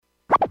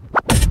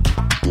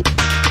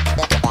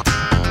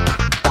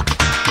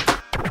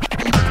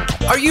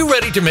Are you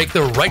ready to make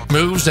the right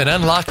moves and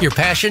unlock your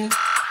passion?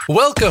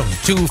 Welcome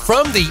to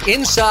From the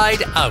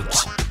Inside Out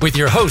with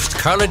your host,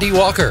 Carla D.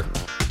 Walker.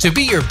 To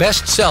be your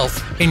best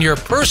self in your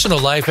personal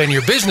life and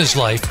your business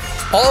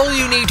life, all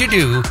you need to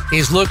do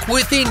is look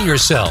within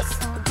yourself.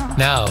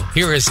 Now,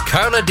 here is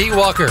Carla D.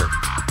 Walker.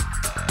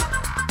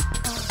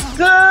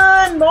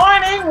 Good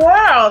morning,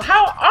 world.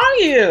 How are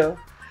you?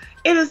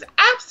 It is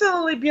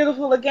absolutely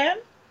beautiful again.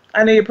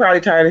 I know you're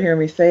probably tired of hearing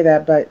me say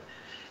that, but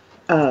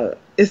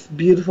it's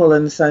beautiful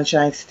in the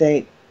Sunshine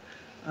State.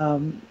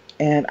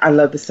 And I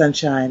love the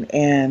sunshine.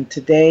 And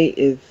today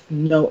is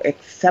no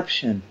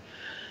exception.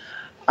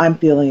 I'm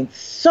feeling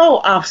so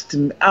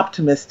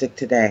optimistic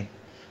today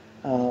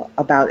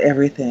about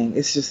everything.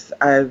 It's just,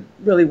 I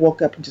really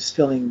woke up and just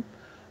feeling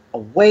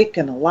awake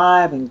and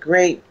alive and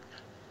great.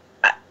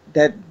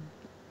 That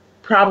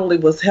probably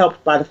was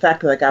helped by the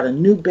fact that I got a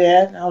new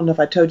bed. I don't know if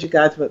I told you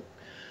guys, but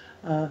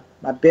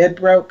my bed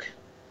broke.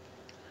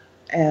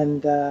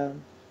 And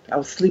I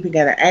was sleeping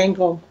at an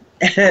angle.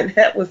 And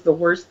that was the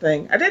worst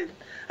thing. I didn't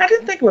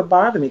think it would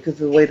bother me because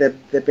of the way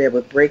that the bed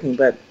was breaking,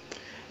 but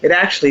it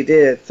actually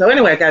did. So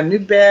anyway, I got a new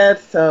bed,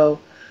 so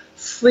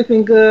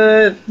sleeping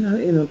good,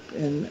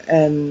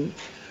 and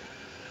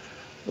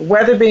the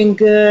weather being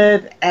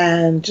good,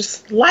 and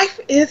just life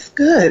is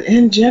good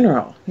in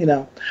general. I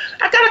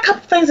got a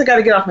couple things I got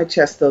to get off my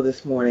chest though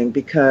this morning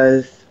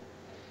because,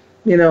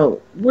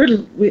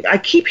 I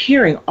keep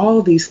hearing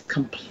all these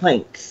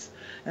complaints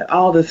and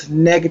all this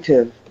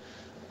negative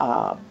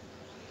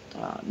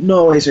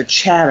noise or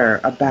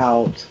chatter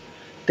about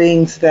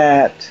things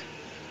that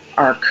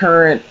our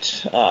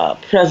current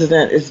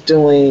president is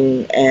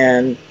doing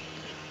and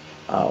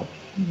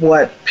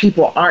what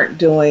people aren't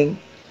doing.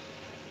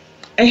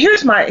 And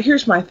here's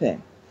my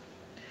thing.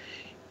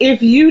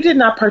 If you did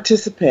not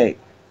participate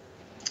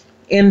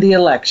in the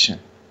election,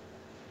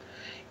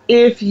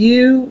 if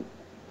you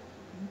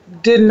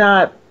did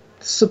not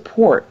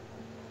support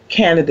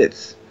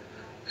candidates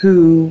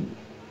who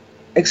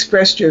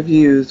expressed your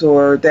views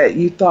or that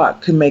you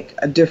thought could make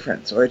a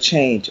difference or a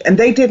change, and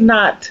they did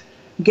not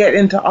get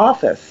into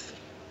office.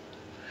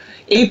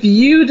 If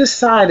you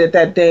decided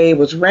that day it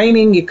was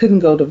raining, you couldn't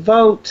go to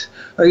vote,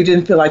 or you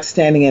didn't feel like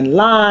standing in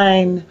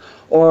line,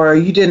 or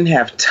you didn't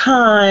have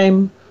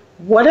time,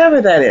 whatever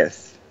that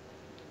is,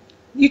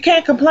 you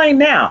can't complain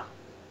now.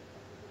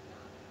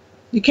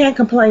 You can't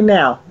complain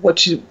now.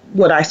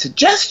 What I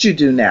suggest you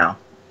do now,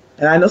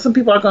 and I know some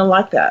people are going to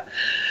like that,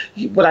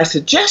 what I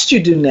suggest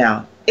you do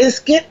now is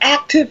get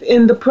active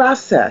in the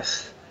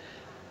process.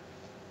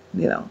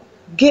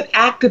 Get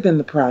active in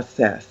the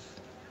process.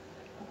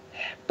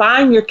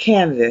 Find your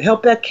candidate.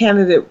 Help that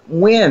candidate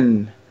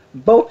win.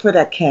 Vote for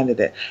that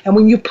candidate. And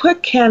when you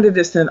put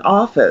candidates in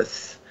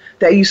office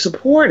that you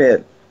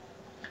supported,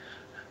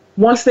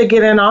 once they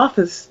get in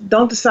office,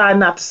 don't decide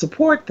not to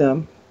support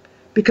them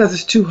because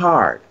it's too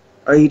hard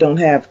or you don't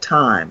have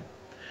time.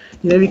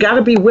 You got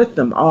to be with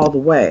them all the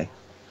way.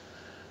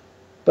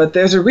 But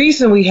there's a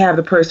reason we have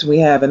the person we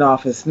have in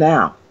office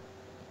now.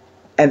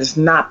 And it's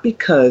not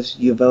because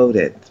you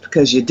voted. It's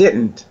because you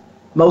didn't.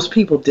 Most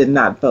people did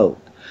not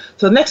vote.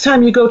 So next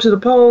time you go to the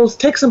polls,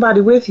 take somebody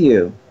with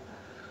you.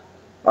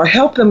 Or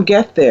help them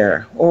get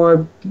there.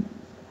 Or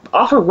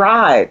offer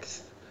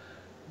rides.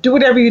 Do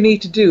whatever you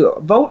need to do.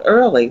 Vote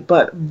early,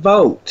 but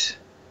vote.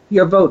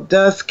 Your vote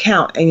does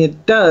count. And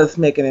it does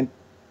make a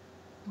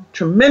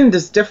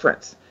tremendous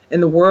difference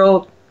in the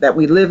world that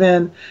we live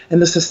in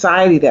and the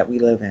society that we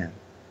live in.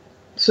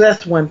 So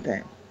that's one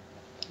thing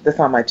that's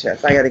on my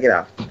chest. I got to get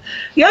off.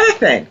 The other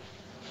thing,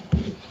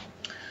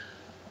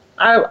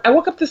 I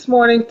woke up this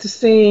morning to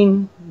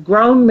seeing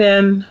grown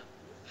men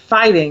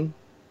fighting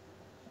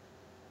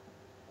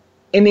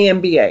in the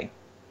NBA.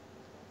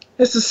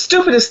 It's the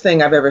stupidest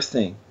thing I've ever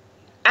seen.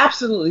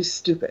 Absolutely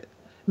stupid.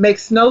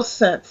 Makes no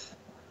sense.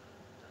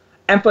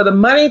 And for the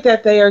money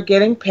that they are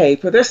getting paid,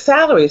 for their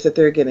salaries that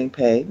they're getting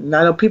paid, and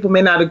I know people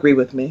may not agree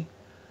with me,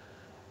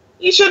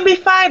 you shouldn't be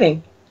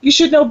fighting. You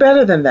should know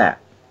better than that.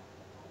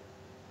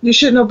 You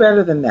should know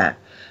better than that.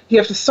 You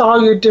have to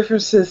solve your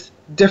differences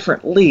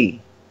differently.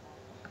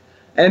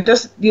 And it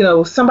just,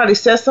 somebody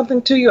says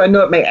something to you, I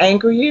know it may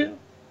anger you,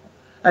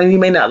 and you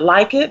may not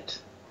like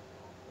it,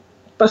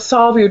 but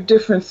solve your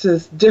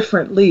differences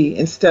differently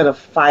instead of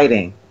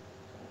fighting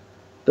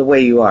the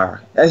way you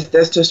are.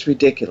 That's just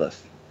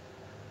ridiculous.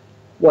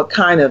 What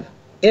kind of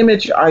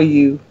image are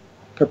you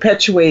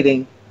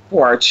perpetuating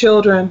for our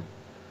children?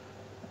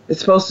 It's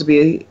supposed to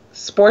be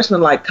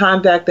sportsmanlike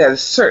conduct. That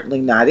is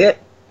certainly not it.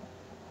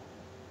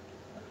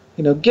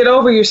 Get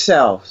over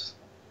yourselves.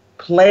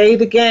 Play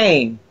the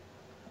game.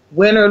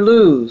 Win or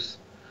lose.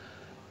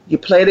 You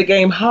play the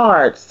game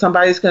hard,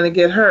 somebody's going to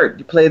get hurt.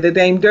 You play the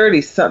game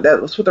dirty.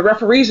 That's what the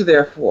referees are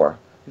there for.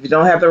 If you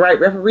don't have the right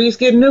referees,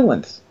 get new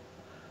ones.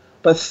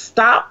 But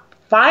stop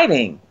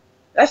fighting.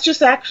 That's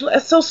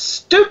so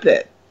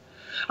stupid.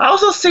 I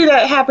also see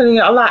that happening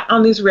a lot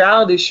on these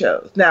reality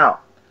shows. Now,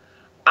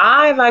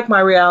 I like my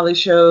reality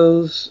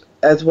shows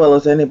as well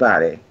as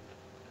anybody.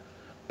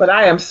 But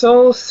I am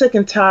so sick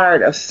and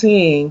tired of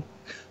seeing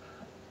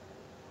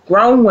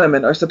grown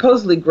women, or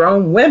supposedly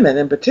grown women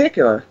in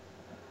particular,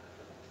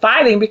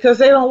 fighting because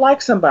they don't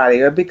like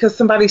somebody or because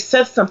somebody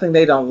said something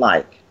they don't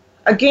like.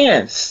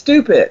 Again,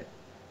 stupid.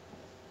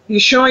 You're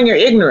showing your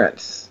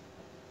ignorance.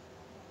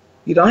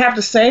 You don't have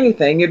to say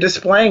anything. You're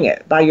displaying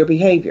it by your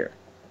behavior.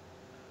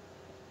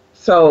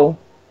 So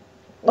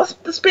let's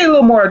be a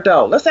little more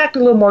adult. Let's act a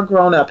little more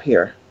grown up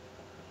here.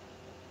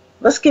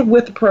 Let's get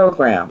with the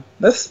program.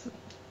 Let's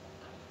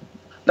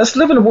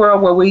live in a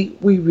world where we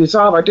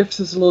resolve our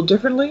differences a little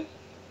differently,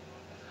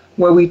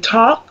 where we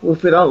talk.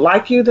 If we don't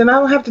like you, then I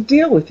don't have to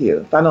deal with you.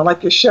 If I don't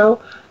like your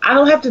show, I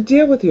don't have to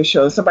deal with your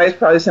show. Somebody's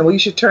probably saying, well, you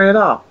should turn it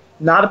off.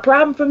 Not a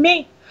problem for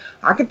me.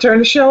 I can turn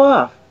the show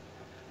off,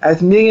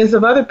 as millions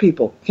of other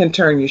people can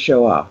turn your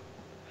show off,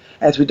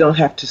 as we don't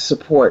have to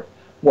support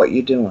what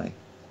you're doing.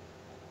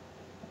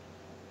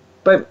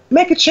 But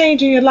make a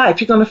change in your life.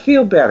 You're going to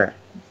feel better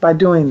by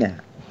doing that.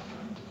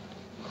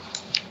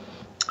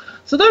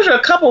 So those are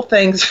a couple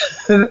things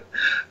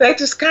that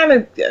just kind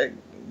of,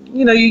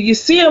 you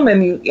see them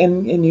and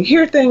you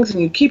hear things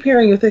and you keep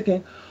hearing, you're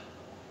thinking,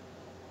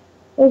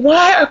 well,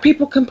 why are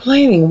people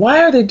complaining?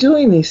 Why are they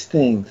doing these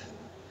things?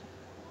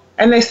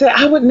 And they say,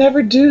 I would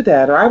never do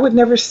that, or I would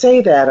never say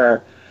that,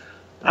 or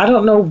I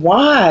don't know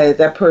why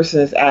that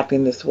person is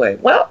acting this way.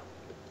 Well,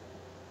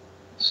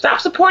 stop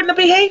supporting the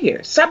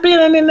behavior. Stop being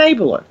an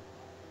enabler.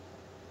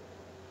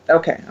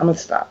 Okay, I'm going to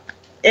stop.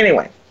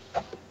 Anyway,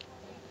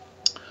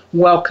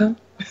 welcome.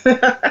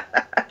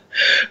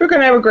 We're going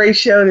to have a great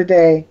show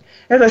today.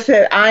 As I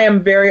said, I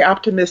am very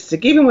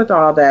optimistic, even with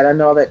all that. I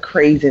know all that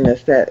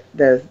craziness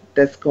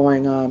that's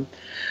going on.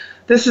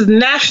 This is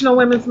National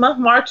Women's Month.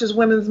 March is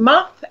Women's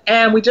Month,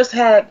 and we just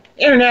had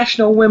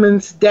International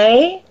Women's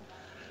Day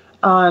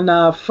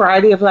on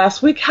Friday of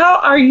last week. How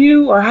are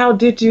you, or how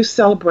did you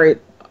celebrate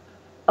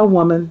a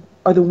woman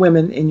or the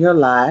women in your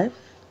life?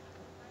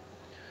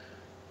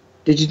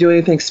 Did you do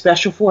anything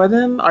special for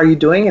them? Are you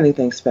doing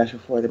anything special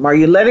for them? Are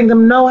you letting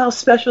them know how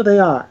special they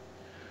are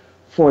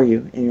for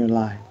you in your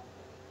life?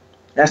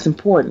 That's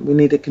important. We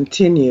need to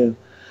continue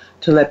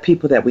to let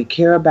people that we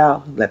care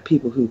about, let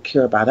people who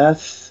care about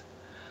us,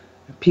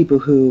 people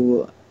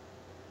who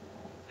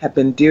have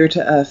been dear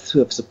to us, who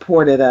have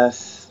supported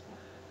us,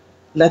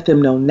 let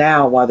them know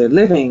now while they're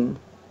living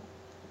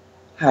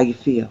how you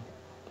feel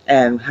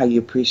and how you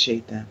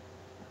appreciate them.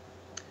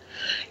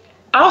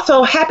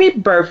 Also, happy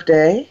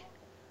birthday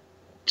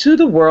to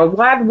the World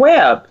Wide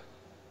Web.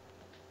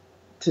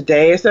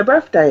 Today is their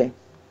birthday,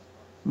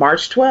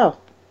 March 12th.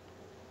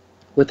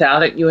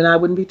 Without it, you and I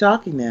wouldn't be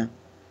talking now.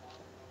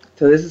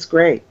 So this is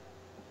great.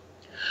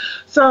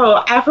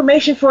 So,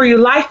 affirmation for you: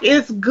 life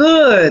is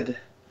good.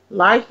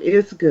 Life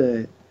is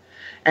good.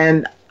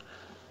 And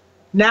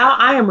now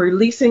I am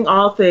releasing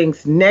all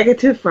things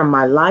negative from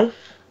my life.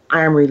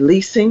 I am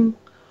releasing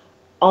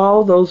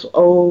all those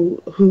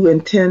old who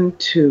intend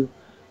to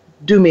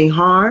do me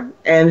harm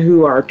and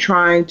who are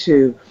trying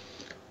to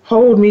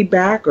hold me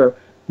back, or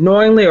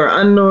knowingly or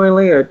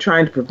unknowingly, or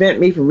trying to prevent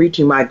me from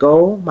reaching my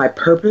goal, my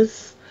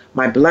purpose,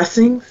 my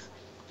blessings.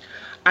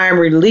 I am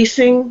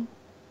releasing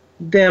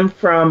them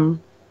from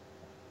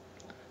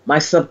my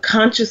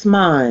subconscious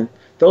mind,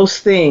 those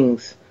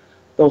things,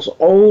 those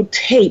old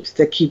tapes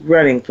that keep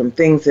running from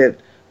things that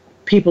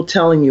people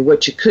telling you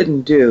what you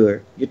couldn't do,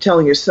 or you're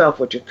telling yourself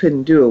what you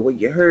couldn't do, or what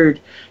you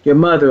heard your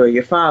mother or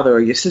your father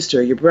or your sister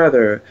or your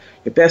brother or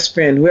your best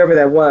friend, whoever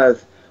that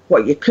was,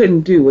 what you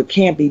couldn't do, what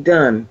can't be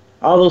done,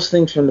 all those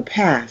things from the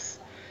past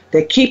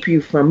that keep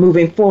you from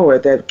moving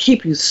forward, that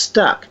keep you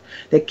stuck,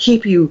 that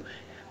keep you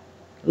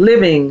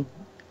living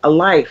a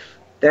life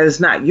that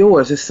is not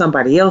yours, it's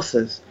somebody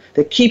else's,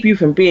 that keep you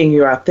from being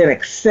your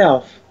authentic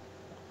self.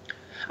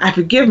 I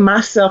forgive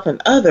myself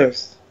and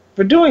others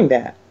for doing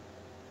that.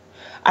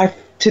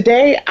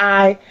 Today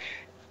I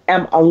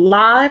am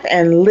alive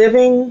and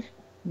living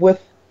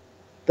with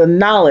the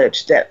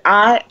knowledge that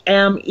I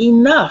am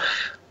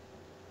enough.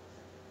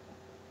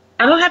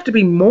 I don't have to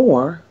be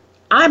more.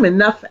 I'm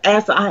enough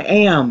as I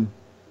am.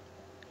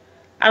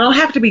 I don't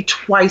have to be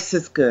twice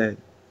as good.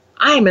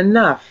 I am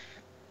enough.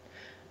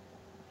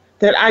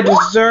 That I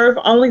deserve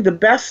only the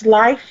best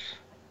life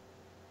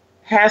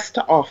has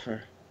to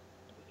offer.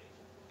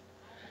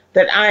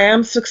 That I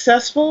am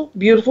successful,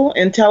 beautiful,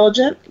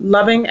 intelligent,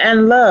 loving,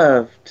 and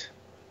loved.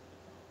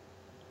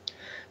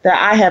 That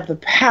I have the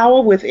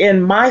power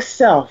within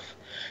myself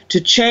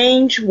to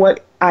change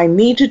what I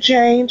need to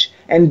change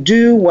and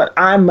do what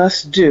I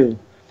must do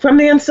from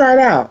the inside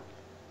out.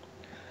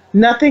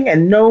 Nothing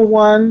and no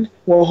one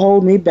will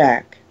hold me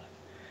back.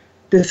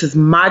 This is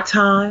my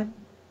time.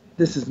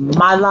 This is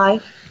my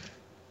life.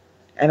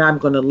 And I'm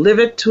going to live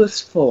it to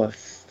its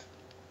fullest.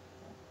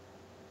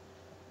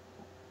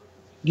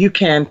 You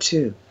can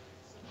too.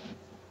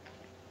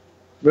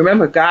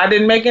 Remember, God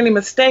didn't make any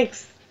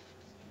mistakes.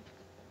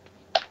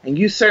 And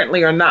you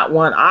certainly are not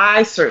one.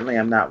 I certainly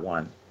am not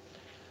one.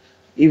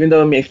 Even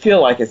though it may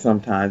feel like it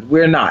sometimes.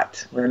 We're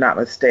not. We're not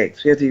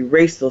mistakes. We have to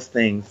erase those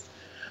things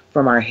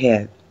from our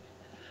head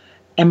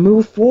and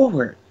move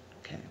forward.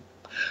 Okay.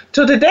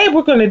 So today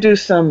we're going to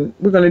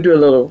do a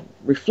little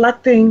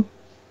reflecting.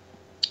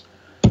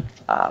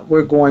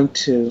 We're going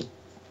to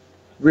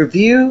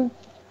review,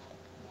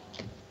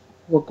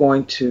 we're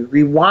going to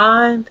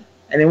rewind,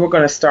 and then we're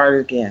going to start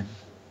again.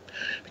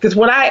 Because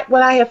what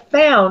I have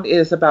found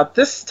is about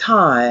this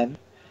time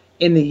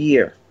in the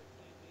year,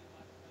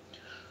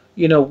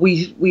 you know,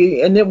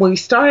 and then when we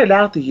started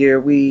out the year,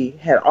 we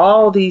had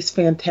all these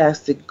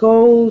fantastic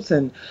goals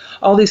and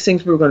all these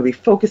things we were going to be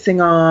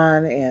focusing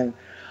on, and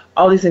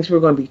all these things we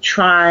were going to be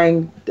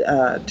trying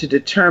to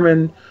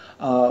determine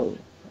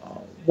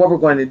what we're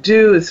going to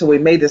do. And so we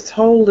made this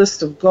whole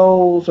list of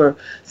goals, or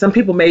some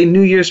people made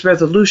New Year's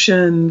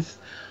resolutions.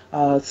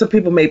 Some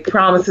people made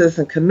promises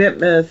and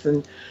commitments,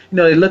 and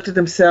they looked at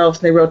themselves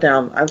and they wrote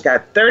down, I've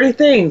got 30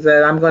 things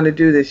that I'm going to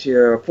do this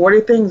year, or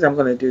 40 things I'm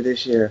going to do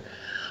this year.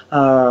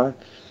 A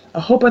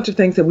whole bunch of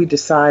things that we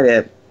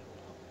decided.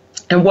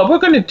 And what we're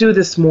going to do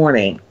this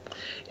morning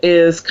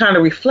is kind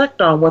of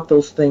reflect on what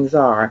those things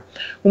are.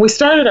 When we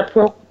started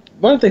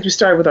one of the things we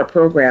started with our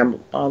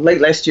program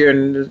late last year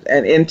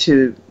and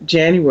into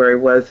January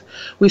was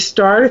we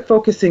started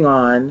focusing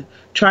on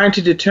trying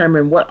to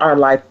determine what our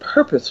life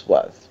purpose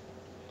was,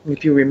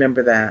 if you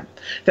remember that.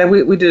 That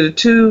we did a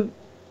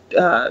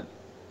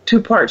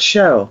two-part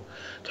show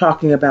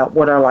talking about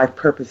what our life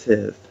purpose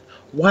is.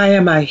 Why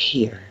am I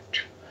here?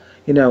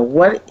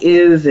 What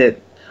is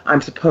it I'm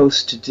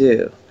supposed to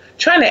do?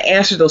 Trying to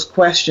answer those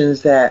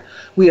questions that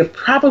we have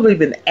probably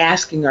been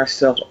asking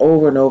ourselves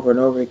over and over and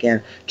over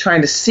again,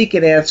 trying to seek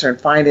an answer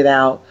and find it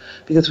out,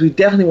 because we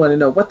definitely want to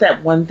know what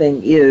that one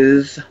thing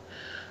is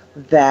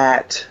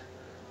that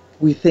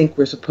we think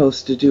we're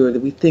supposed to do, or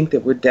that we think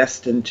that we're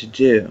destined to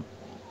do.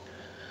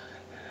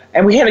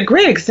 And we had a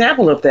great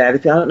example of that. I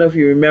don't know if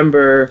you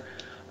remember,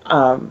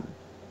 those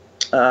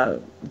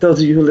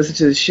of you who listened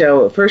to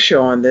the first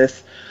show on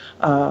this,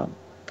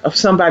 of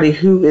somebody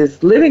who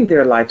is living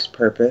their life's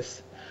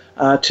purpose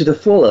to the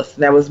fullest.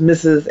 And that was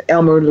Mrs.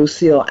 Elmer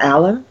Lucille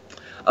Allen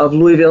of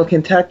Louisville,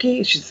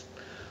 Kentucky. She's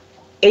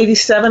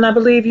 87, I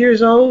believe,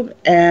 years old,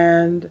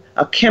 and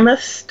a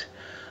chemist,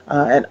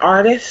 an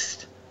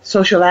artist,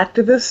 social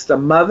activist, a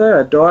mother,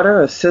 a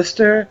daughter, a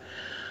sister,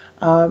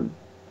 a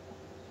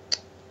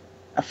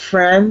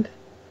friend,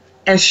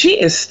 and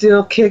she is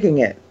still kicking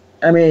it.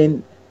 I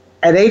mean,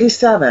 at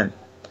 87,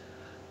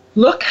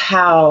 look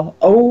how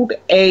old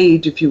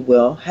age, if you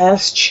will,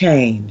 has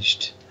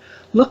changed.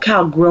 Look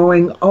how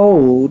growing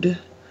old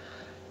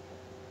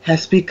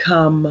has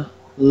become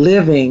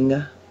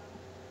living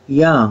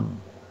young.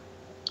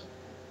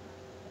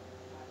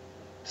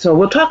 So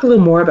we'll talk a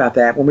little more about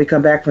that when we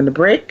come back from the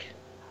break,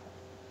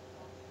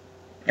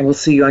 and we'll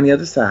see you on the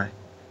other side.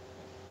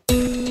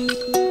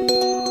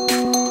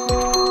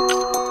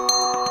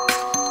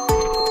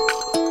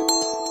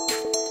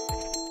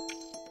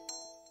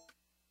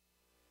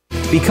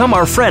 Become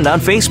our friend on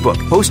Facebook.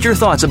 Post your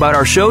thoughts about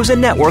our shows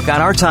and network on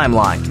our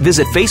timeline.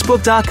 Visit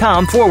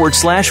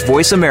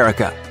facebook.com/Voice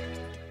America.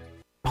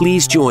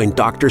 Please join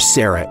Dr.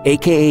 Sarah,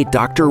 a.k.a.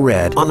 Dr.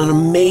 Red, on an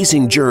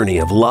amazing journey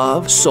of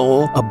love,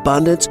 soul,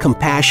 abundance,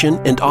 compassion,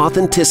 and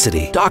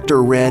authenticity.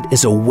 Dr. Red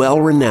is a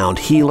well-renowned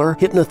healer,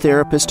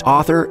 hypnotherapist,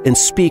 author, and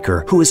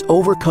speaker who has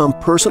overcome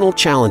personal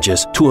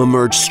challenges to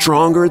emerge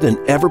stronger than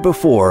ever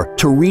before,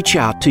 to reach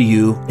out to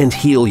you and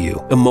heal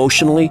you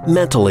emotionally,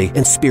 mentally,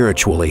 and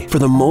spiritually for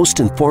the most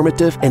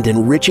informative and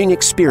enriching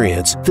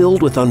experience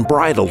filled with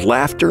unbridled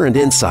laughter and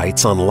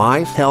insights on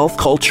life, health,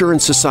 culture,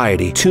 and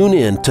society. Tune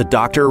in to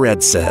Dr.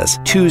 Red Says,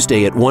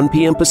 Tuesday at 1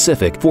 p.m.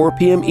 Pacific, 4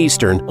 p.m.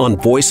 Eastern on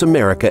Voice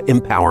America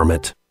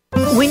Empowerment.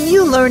 When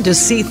you learn to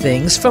see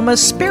things from a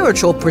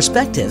spiritual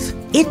perspective,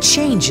 it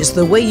changes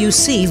the way you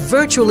see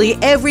virtually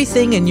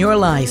everything in your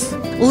life.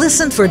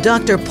 Listen for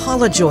Dr.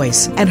 Paula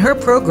Joyce and her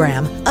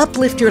program,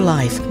 Uplift Your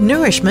Life,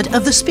 Nourishment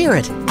of the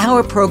Spirit.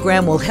 Our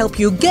program will help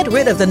you get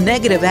rid of the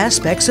negative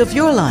aspects of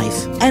your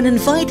life and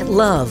invite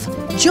love,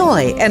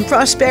 joy, and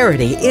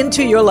prosperity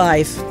into your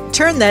life.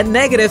 Turn that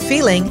negative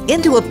feeling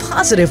into a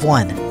positive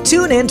one.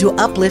 Tune in to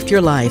Uplift Your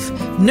Life,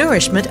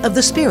 Nourishment of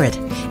the Spirit,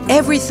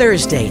 every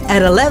Thursday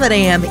at 11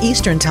 a.m.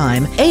 Eastern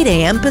Time, 8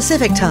 a.m.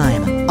 Pacific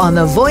Time on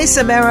the Voice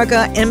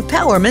America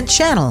Empowerment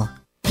Channel.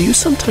 Do you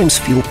sometimes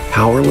feel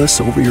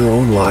powerless over your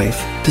own life?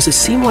 Does it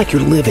seem like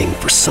you're living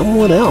for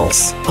someone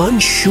else,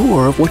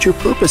 unsure of what your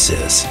purpose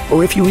is,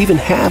 or if you even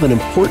have an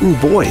important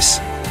voice?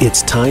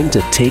 It's time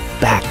to take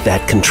back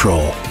that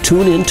control.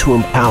 Tune in to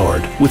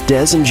Empowered with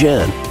Des and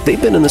Jen.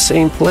 They've been in the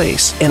same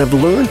place and have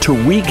learned to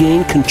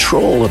regain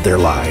control of their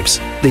lives.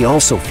 They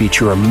also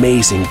feature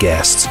amazing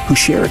guests who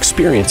share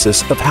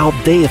experiences of how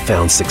they have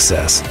found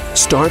success.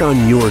 Start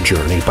on your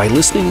journey by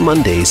listening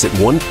Mondays at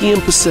 1 p.m.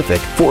 Pacific,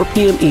 4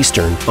 p.m.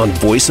 Eastern on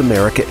Voice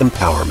America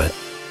Empowerment.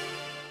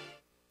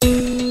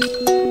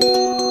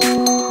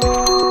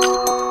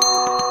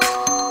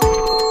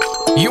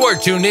 You are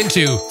tuned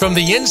into From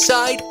the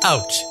Inside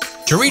Out.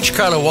 To reach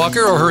Carla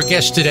Walker or her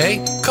guest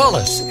today, call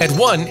us at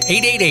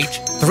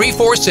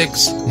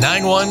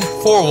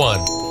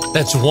 1-888-346-9141.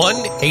 That's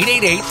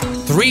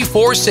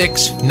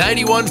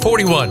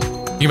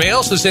 1-888-346-9141. You may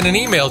also send an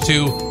email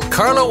to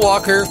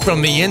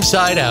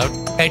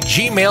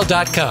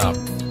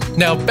carlawalkerfromtheinsideout@gmail.com.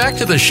 Now back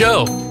to the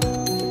show.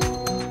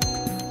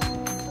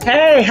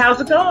 Hey,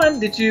 how's it going?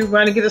 Did you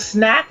run to get a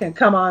snack and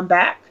come on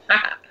back?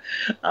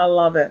 I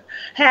love it.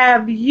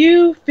 Have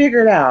you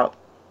figured out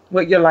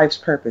what your life's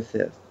purpose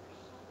is?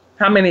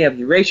 How many of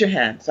you? Raise your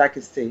hand so I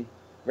can see.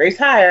 Raise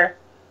higher.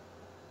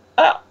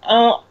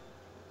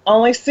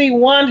 Only see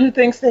one who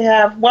thinks they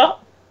have.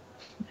 Well,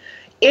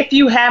 if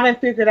you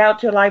haven't figured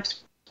out your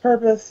life's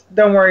purpose,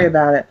 don't worry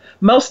about it.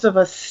 Most of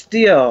us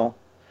still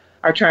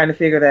are trying to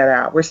figure that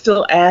out. We're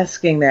still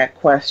asking that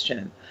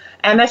question.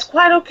 And that's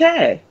quite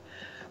okay,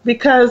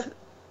 because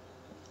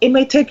it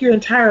may take your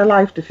entire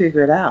life to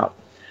figure it out.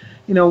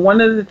 You know,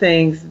 one of the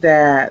things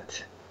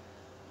that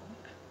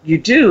you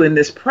do in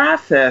this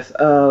process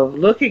of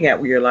looking at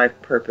what your life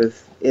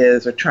purpose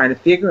is, or trying to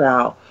figure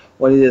out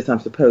what it is I'm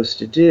supposed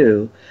to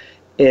do,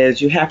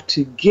 is you have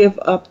to give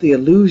up the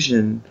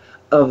illusion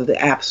of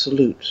the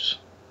absolutes.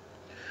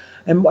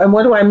 And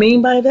what do I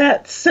mean by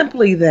that?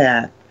 Simply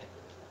that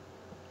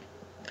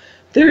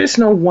there is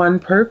no one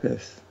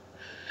purpose.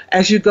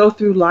 As you go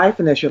through life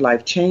and as your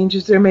life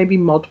changes, there may be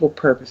multiple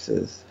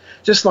purposes.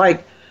 Just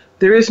like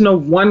there is no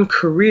one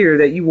career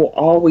that you will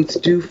always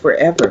do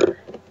forever.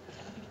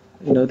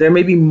 You know, there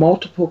may be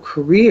multiple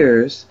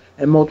careers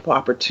and multiple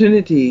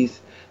opportunities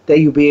that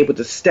you'll be able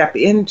to step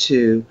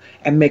into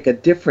and make a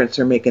difference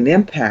or make an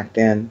impact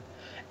in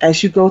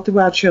as you go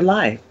throughout your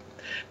life.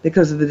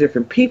 Because of the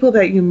different people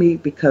that you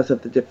meet, because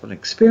of the different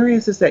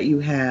experiences that you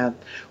have,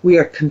 we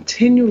are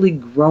continually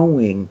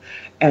growing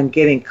and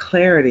getting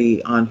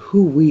clarity on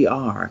who we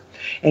are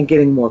and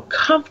getting more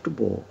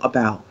comfortable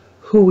about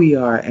who we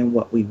are and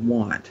what we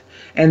want.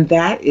 And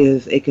that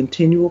is a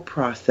continual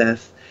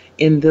process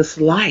in this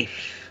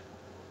life.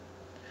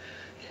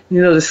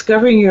 You know,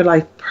 discovering your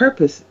life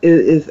purpose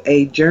is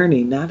a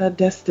journey, not a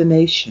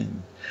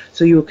destination.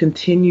 So you will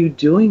continue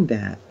doing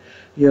that.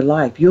 Your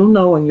life. You'll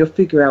know and you'll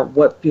figure out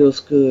what feels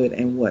good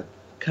and what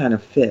kind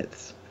of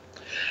fits.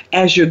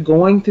 As you're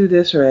going through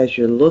this, or as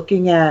you're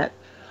looking at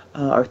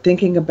or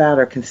thinking about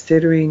or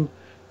considering,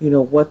 you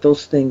know, what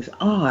those things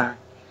are,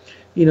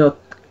 you know,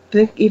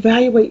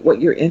 evaluate what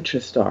your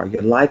interests are,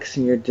 your likes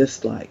and your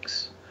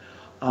dislikes.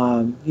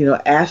 You know,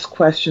 ask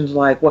questions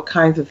like, what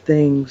kinds of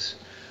things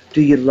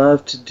do you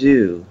love to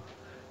do?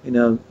 You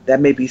know,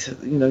 that may be,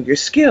 you know, your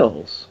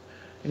skills.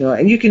 You know,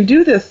 and you can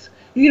do this.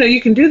 You know,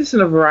 you can do this in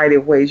a variety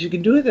of ways. You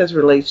can do it as it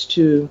relates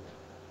to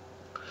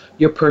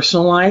your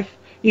personal life.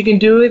 You can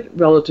do it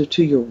relative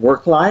to your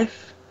work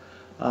life.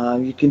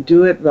 You can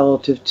do it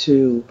relative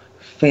to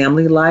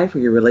family life or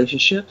your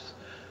relationships.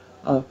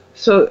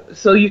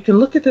 So you can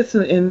look at this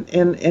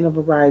in a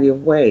variety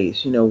of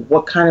ways. You know,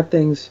 what kind of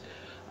things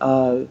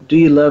do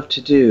you love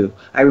to do?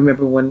 I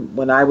remember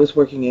when I was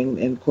working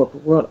in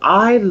corporate world,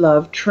 I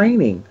loved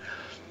training.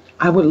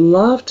 I would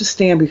love to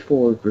stand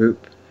before a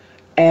group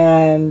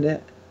and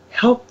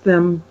help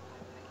them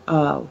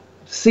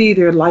see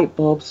their light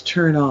bulbs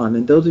turn on.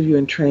 And those of you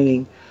in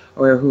training,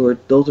 or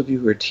those of you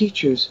who are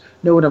teachers,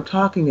 know what I'm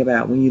talking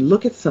about. When you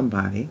look at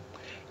somebody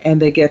and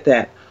they get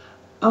that,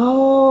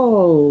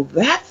 oh,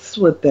 that's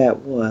what that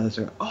was,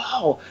 or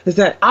oh, it's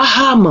that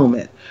aha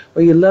moment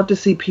where you love to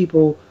see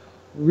people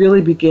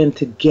really begin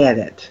to get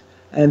it,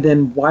 and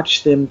then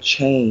watch them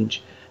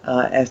change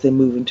as they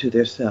move into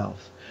their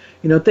selves.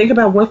 You know, think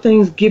about what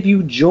things give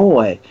you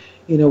joy.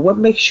 You know, what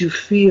makes you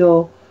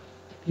feel,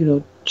 you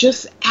know,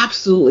 just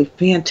absolutely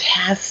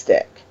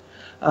fantastic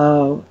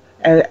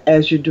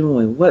as you're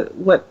doing.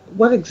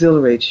 What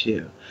exhilarates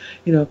you?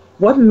 You know,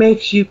 what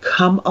makes you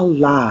come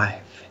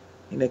alive?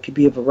 You know, it could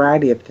be a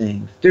variety of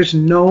things. There's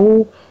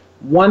no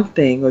one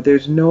thing, or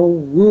there's no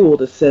rule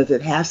that says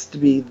it has to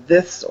be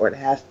this or it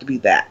has to be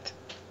that.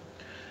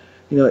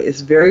 You know,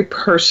 it's very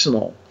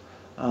personal.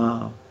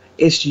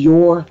 It's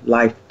your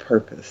life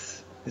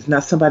purpose. It's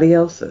not somebody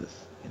else's.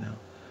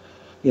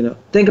 You know,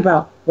 think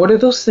about what are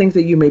those things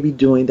that you may be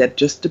doing that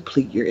just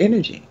deplete your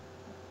energy.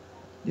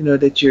 You know,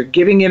 that you're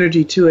giving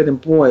energy to it,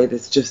 and boy,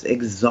 it's just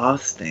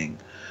exhausting,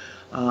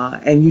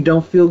 and you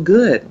don't feel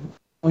good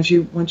once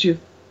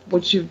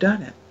you've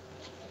done it.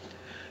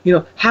 You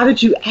know, how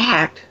did you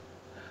act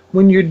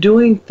when you're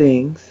doing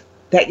things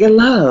that you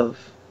love?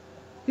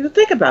 You know,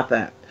 think about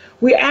that.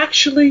 We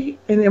actually,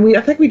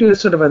 I think we do this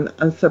sort of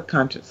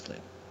unsubconsciously.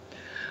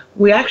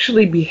 We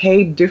actually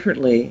behave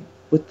differently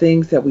with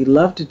things that we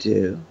love to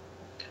do.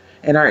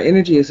 And our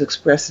energy is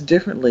expressed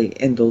differently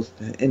in those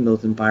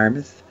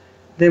environments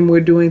than we're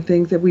doing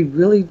things that we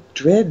really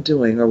dread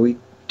doing or we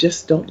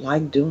just don't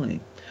like doing.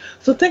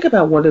 So think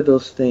about what are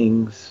those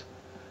things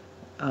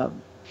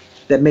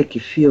that make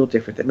you feel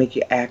different, that make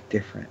you act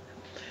different.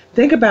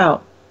 Think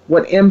about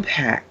what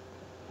impact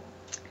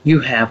you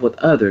have with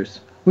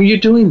others when you're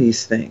doing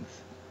these things.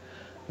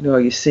 You know,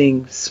 are you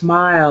seeing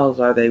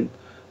smiles? Are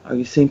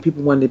you seeing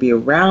people wanting to be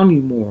around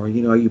you more?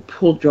 You know, are you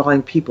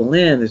drawing people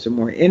in? Is there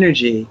more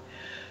energy?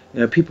 You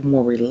know, are people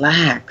more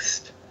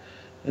relaxed?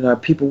 You know, are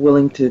people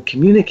willing to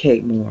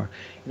communicate more?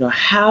 You know,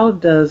 how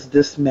does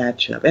this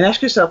match up? And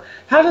ask yourself,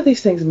 how do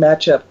these things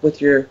match up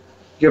with your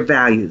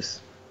values,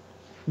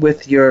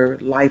 with your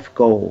life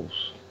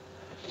goals?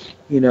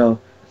 You know,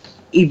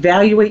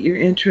 evaluate your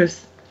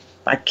interests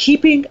by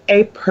keeping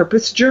a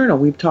purpose journal.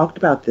 We've talked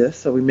about this,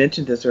 so we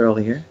mentioned this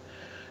earlier,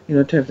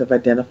 in terms of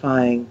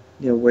identifying,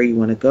 where you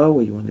want to go,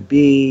 where you want to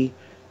be,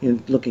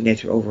 looking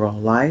at your overall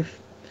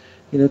life.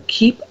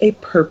 Keep a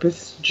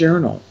purpose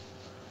journal.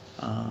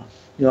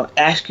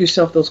 Ask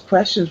yourself those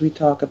questions we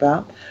talk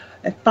about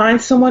and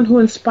find someone who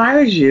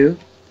inspires you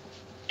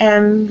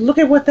and look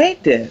at what they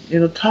did.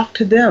 Talk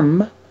to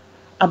them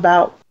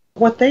about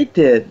what they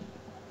did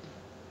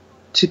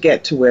to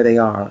get to where they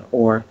are,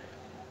 or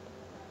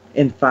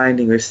in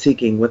finding or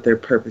seeking what their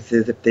purpose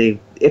is if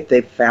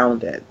they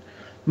found it.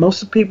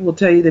 Most of the people will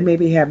tell you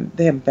they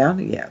haven't found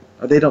it yet,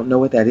 or they don't know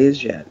what that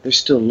is yet. They're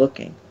still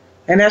looking.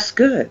 And that's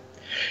good.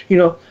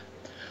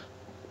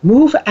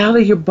 Move out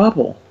of your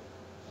bubble.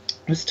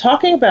 I was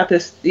talking about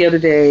this the other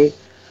day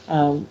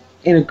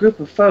in a group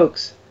of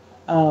folks,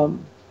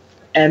 and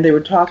they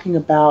were talking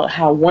about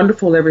how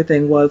wonderful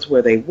everything was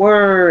where they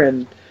were,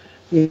 and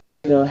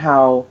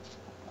how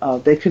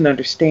they couldn't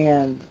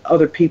understand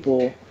other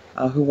people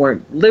who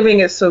weren't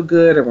living it so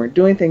good or weren't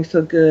doing things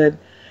so good,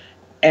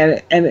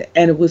 and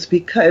it was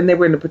because, and they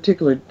were in a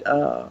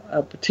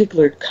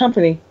particular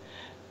company,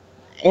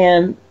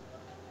 and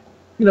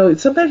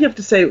sometimes you have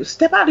to say,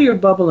 step out of your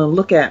bubble and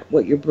look at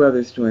what your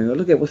brother's doing, or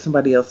look at what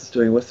somebody else is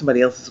doing, what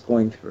somebody else is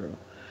going through.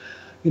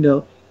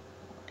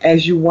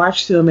 As you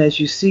watch them, as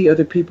you see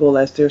other people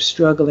as they're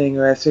struggling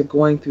or as they're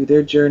going through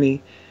their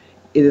journey,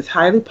 it is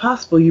highly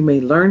possible you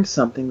may learn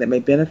something that may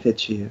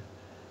benefit you,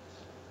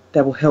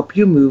 that will help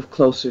you move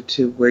closer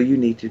to where you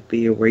need to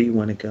be or where you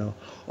want to go,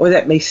 or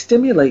that may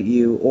stimulate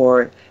you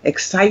or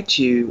excite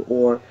you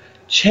or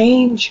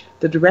change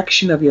the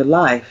direction of your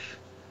life,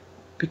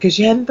 because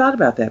you hadn't thought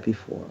about that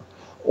before.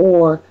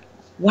 Or,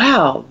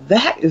 wow,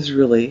 that is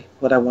really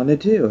what I want to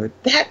do, or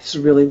that's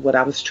really what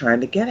I was trying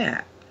to get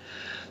at.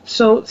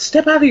 So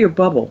step out of your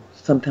bubble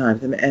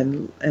sometimes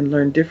and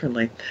learn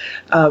differently.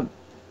 In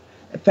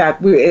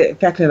fact,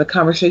 in a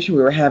conversation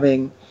I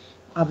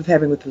was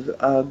having with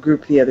a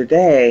group the other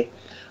day,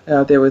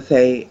 there was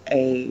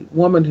a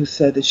woman who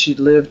said that she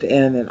lived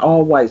in an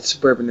all-white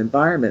suburban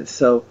environment.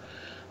 So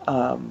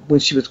when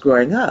she was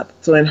growing up,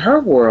 so in her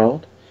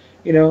world,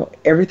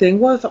 everything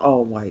was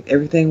all white.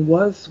 Everything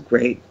was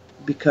great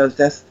because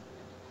that's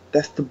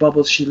the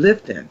bubble she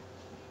lived in.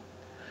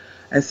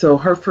 And so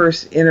her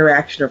first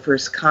interaction or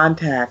first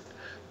contact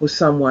with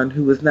someone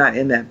who was not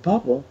in that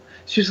bubble,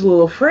 she was a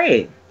little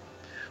afraid.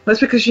 That's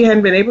because she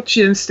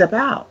didn't step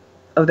out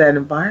of that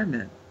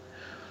environment.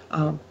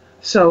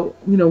 So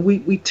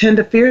we tend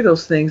to fear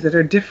those things that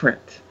are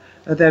different,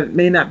 that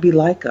may not be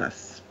like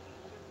us.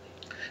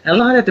 And a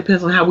lot of that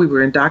depends on how we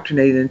were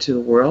indoctrinated into the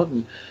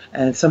world,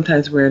 and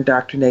sometimes we're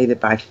indoctrinated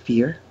by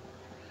fear,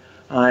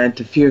 and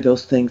to fear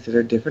those things that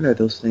are different, or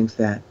those things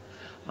that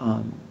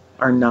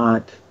are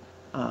not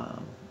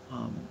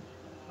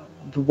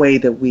the way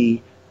that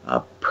we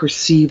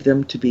perceive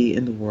them to be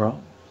in the world.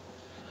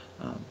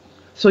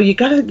 So you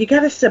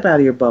gotta step out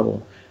of your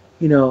bubble.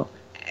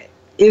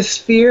 Is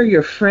fear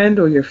your friend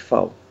or your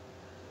foe?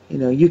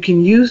 You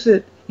can use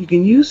it. You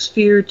can use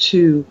fear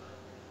to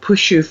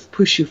push you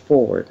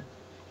forward.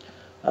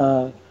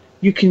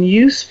 You can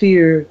use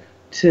fear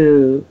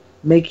to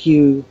make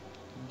you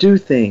do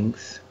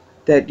things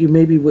that you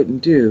maybe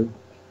wouldn't do,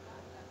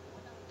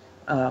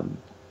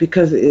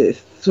 because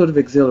it's sort of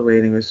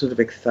exhilarating or sort of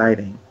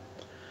exciting.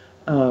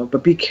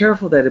 But be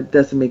careful that it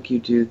doesn't make you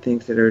do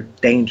things that are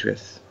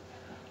dangerous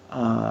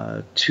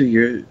to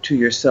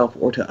yourself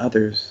or to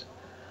others,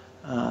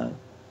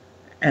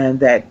 and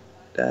that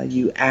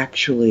you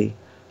actually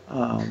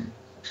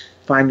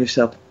find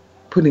yourself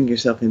putting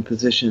yourself in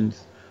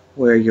positions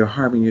where you're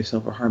harming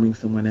yourself or harming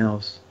someone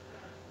else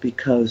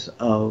because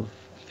of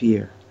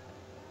fear.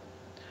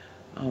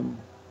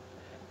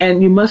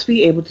 And you must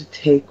be able to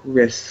take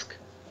risk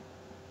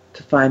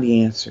to find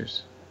the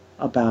answers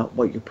about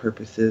what your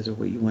purpose is or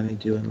what you want to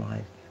do in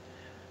life.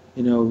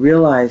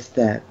 Realize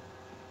that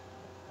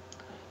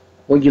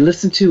what you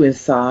listen to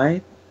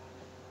inside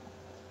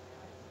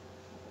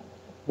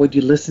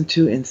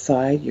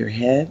your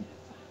head,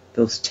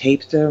 those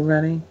tapes that are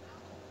running,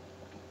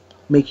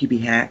 make you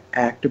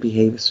act or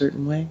behave a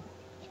certain way.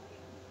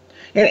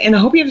 And I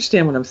hope you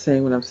understand what I'm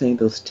saying when I'm saying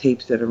those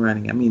tapes that are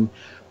running. I mean,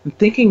 I'm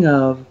thinking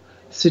of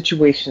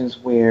situations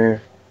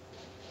where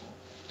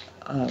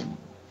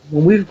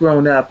when we've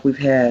grown up, we've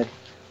had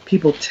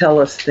people tell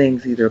us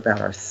things either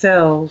about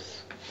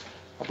ourselves,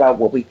 about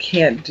what we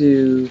can't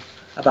do,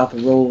 about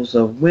the roles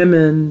of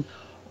women,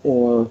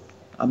 or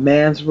a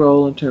man's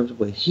role in terms of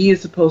what he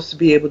is supposed to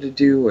be able to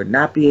do or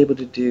not be able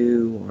to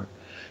do, or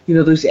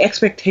those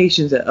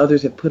expectations that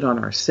others have put on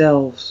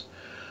ourselves,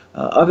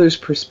 others'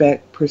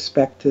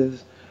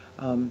 perspectives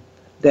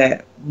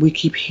that we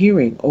keep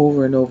hearing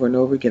over and over and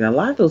over again. A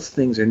lot of those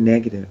things are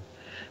negative.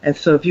 And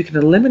so if you can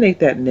eliminate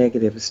that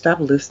negative and stop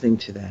listening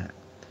to that,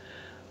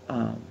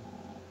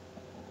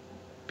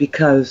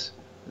 because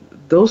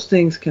those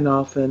things can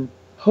often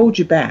hold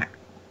you back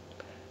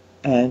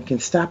and can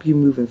stop you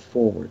moving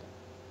forward.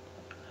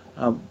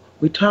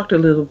 We talked a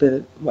little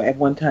bit at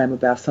one time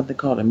about something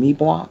called a me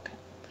block.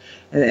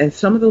 And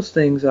some of those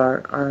things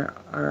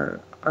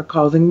are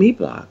causing me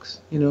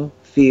blocks.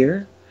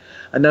 Fear.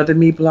 Another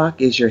me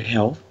block is your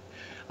health,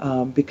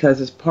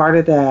 because as part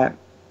of that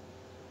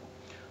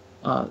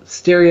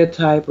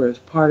stereotype, or as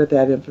part of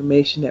that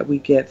information that we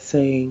get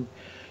saying,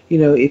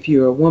 if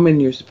you're a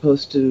woman, you're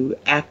supposed to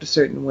act a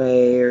certain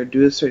way or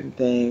do a certain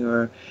thing,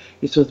 or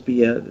you're supposed to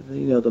be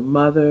the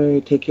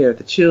mother, take care of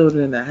the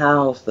children, the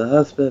house, the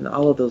husband,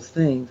 all of those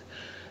things.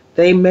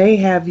 They may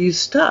have you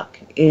stuck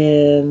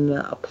in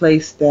a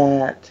place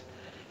that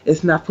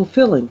is not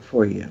fulfilling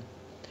for you.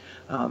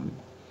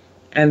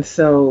 And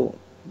so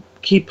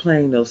keep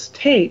playing those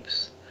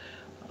tapes.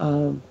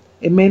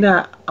 It may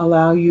not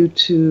allow you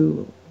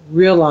to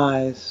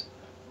realize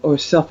or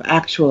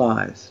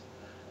self-actualize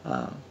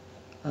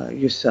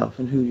yourself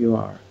and who you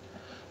are.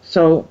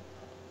 So,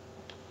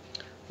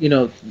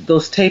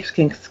 those tapes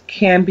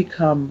can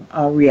become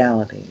a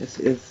reality,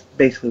 is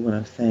basically what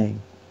I'm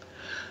saying.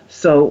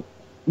 So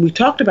we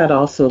talked about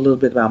also a little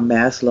bit about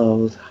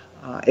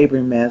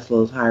Abraham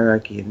Maslow's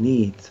hierarchy of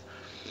needs,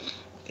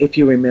 if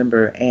you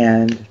remember.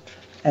 And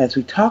as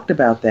we talked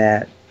about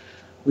that,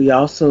 we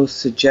also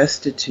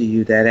suggested to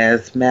you that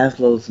as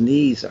Maslow's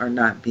needs are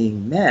not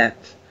being met,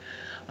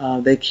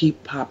 they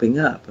keep popping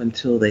up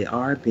until they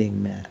are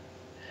being met.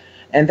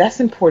 And that's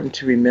important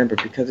to remember,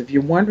 because if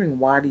you're wondering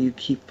why do you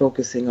keep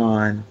focusing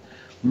on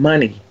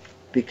money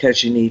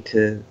because you need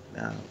to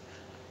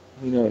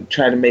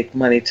try to make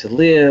money to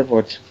live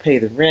or to pay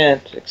the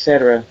rent,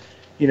 etc.,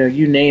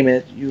 you name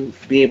it, you'll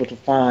be able to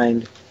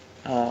find,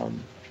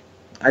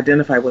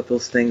 identify what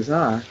those things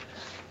are.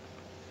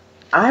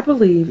 I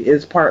believe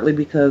is partly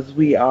because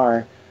we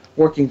are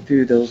working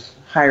through those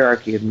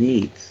hierarchy of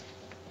needs.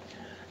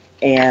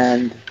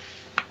 And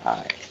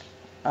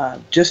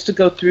just to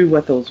go through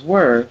what those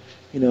were,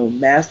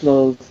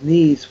 Maslow's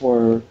needs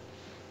were,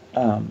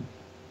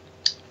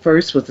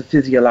 first was the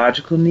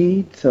physiological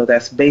need, so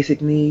that's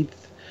basic needs,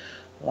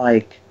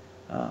 like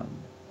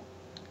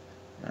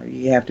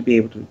you have to be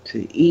able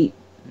to eat,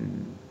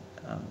 and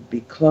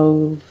be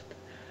clothed,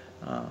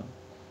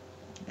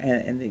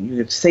 and then you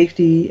have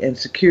safety and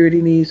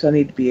security needs, so I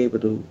need to be able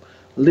to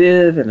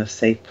live in a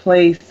safe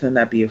place and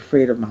not be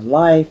afraid of my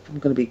life. I'm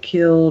going to be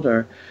killed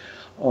or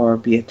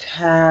be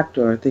attacked,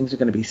 or things are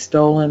going to be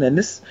stolen. And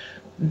this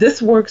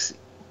works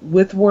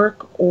with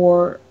work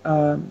or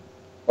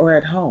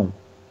at home,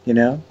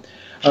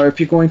 or if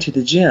you're going to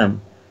the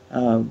gym,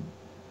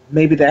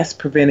 maybe that's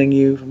preventing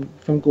you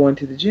from going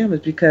to the gym, is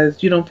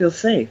because you don't feel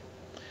safe,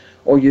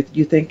 or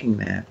you're thinking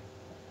that.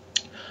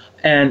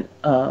 And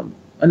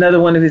another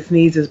one of his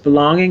needs is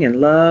belonging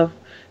and love.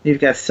 You've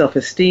got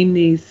self-esteem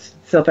needs,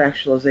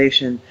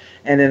 self-actualization,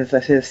 and then, as I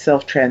said,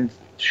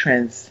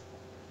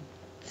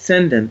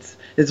 self-transcendence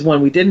is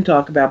one we didn't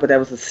talk about, but that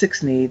was a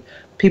sixth need.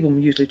 People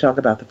usually talk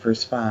about the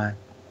first five.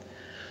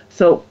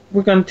 So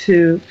we're going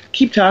to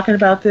keep talking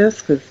about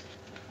this, because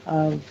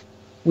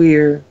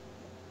we're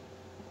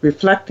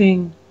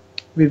reflecting,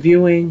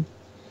 reviewing,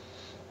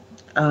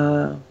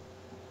 and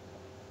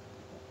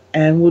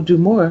we'll do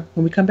more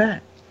when we come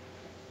back.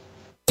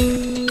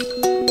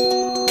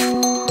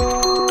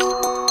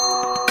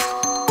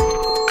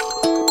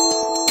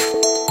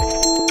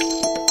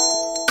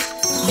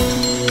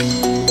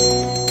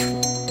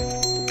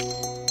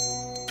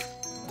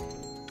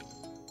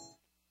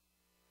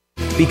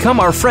 Become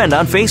our friend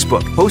on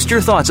Facebook. Post your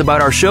thoughts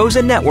about our shows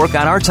and network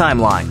on our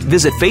timeline.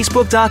 Visit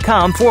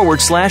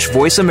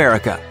Facebook.com/Voice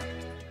America.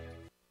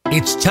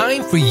 It's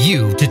time for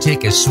you to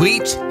take a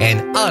sweet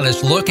and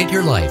honest look at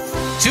your life.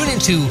 Tune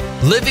into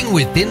Living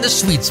Within the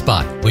Sweet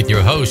Spot with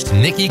your host,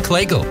 Nikki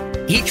Klagel.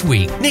 Each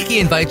week, Nikki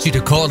invites you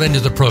to call into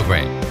the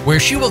program, where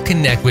she will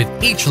connect with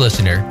each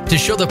listener to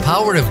show the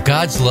power of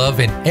God's love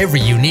in every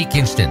unique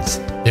instance.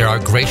 There are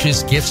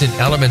gracious gifts and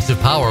elements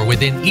of power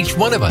within each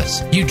one of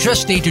us. You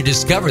just need to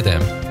discover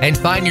them and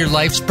find your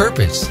life's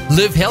purpose.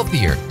 Live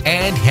healthier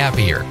and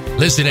happier.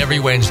 Listen every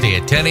Wednesday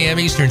at 10 a.m.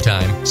 Eastern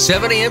Time,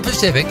 7 a.m.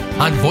 Pacific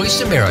on Voice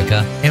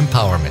America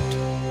Empowerment.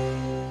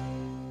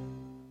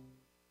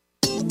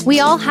 We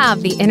all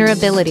have the inner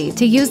ability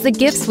to use the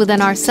gifts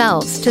within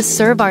ourselves to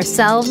serve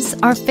ourselves,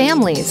 our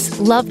families,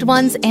 loved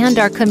ones, and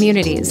our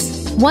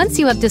communities. Once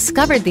you have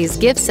discovered these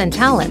gifts and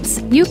talents,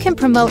 you can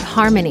promote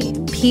harmony,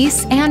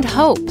 peace, and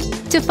hope.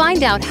 To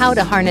find out how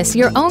to harness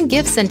your own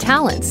gifts and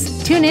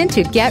talents, tune in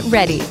to Get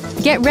Ready.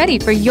 Get ready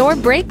for your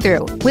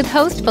breakthrough with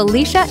host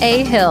Felicia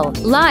A. Hill,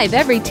 live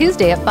every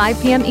Tuesday at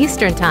 5 p.m.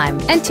 Eastern Time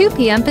and 2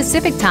 p.m.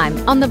 Pacific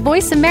Time on the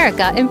Voice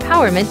America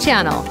Empowerment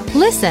Channel.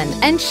 Listen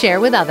and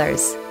share with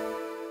others.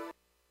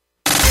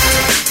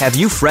 Have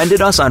you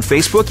friended us on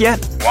Facebook yet?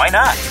 Why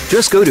not?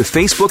 Just go to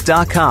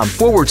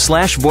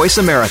Facebook.com/Voice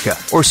America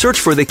or search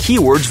for the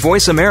keywords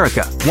Voice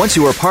America. Once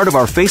you are part of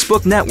our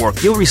Facebook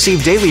network, you'll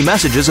receive daily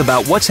messages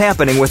about what's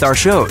happening with our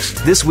shows,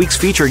 this week's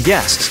featured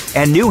guests,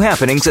 and new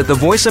happenings at the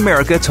Voice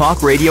America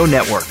Talk Radio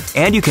Network.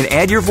 And you can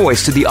add your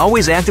voice to the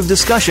always active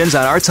discussions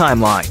on our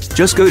timeline.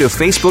 Just go to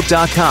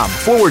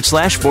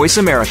Facebook.com/Voice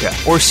America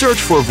or search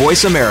for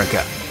Voice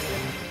America.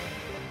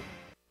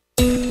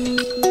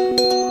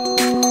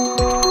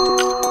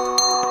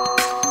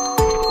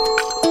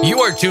 You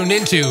are tuned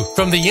into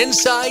From the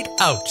Inside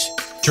Out.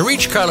 To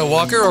reach Carla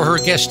Walker or her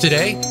guest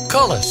today,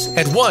 call us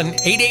at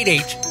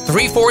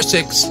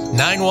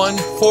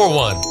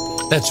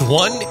 1-888-346-9141. That's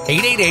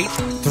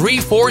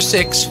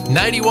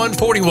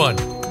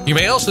 1-888-346-9141. You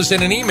may also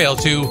send an email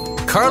to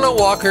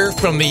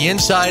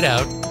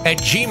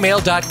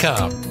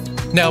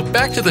carlawalkerfromtheinsideout@gmail.com. Now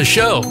back to the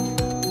show.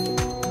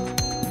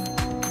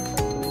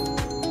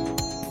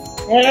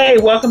 Hey,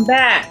 welcome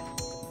back.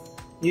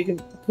 You can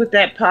put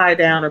that pie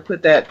down or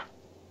put that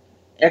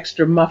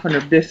extra muffin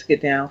or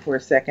biscuit down for a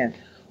second.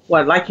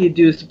 What I'd like you to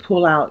do is to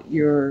pull out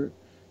your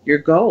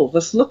goals.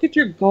 Let's look at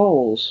your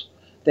goals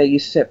that you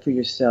set for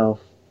yourself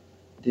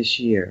this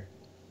year.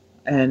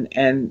 And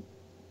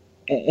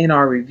in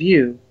our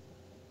review,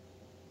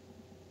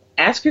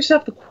 ask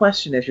yourself the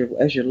question as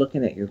you're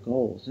looking at your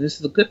goals. And this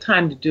is a good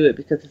time to do it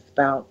because it's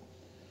about,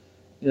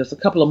 it's a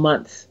couple of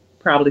months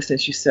probably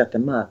since you set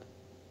them up.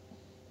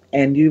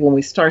 And when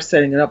we start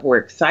setting it up, we're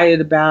excited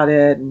about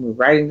it and we're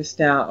writing this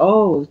down.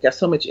 Oh, we've got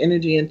so much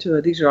energy into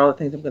it. These are all the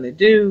things I'm going to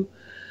do.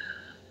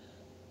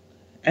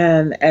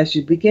 And as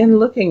you begin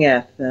looking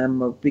at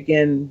them or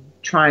begin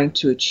trying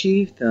to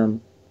achieve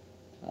them,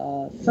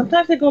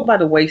 sometimes they go by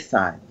the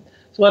wayside.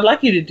 So what I'd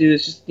like you to do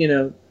is just,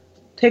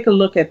 take a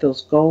look at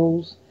those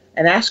goals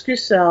and ask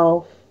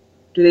yourself,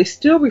 do they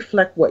still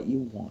reflect what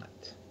you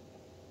want?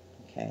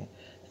 Okay.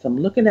 So I'm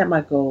looking at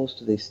my goals.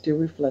 Do they still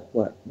reflect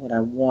what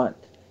I want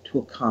to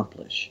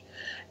accomplish?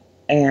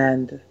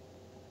 And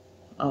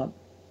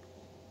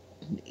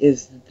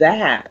is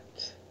that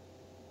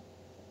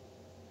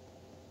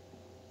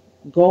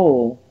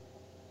goal,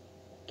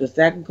 does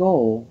that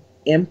goal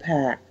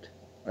impact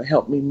or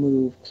help me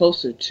move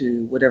closer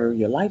to whatever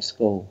your life's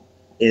goal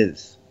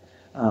is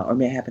or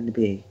may happen to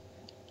be?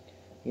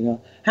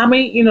 How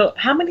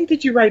many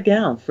did you write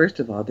down, first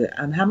of all?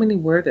 And how many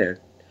were there?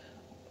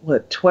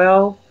 What,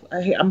 12?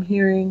 I'm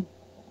hearing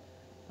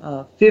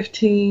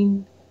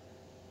 15.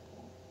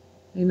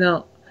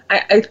 I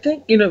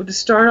think, to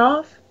start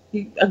off,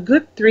 a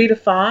good 3 to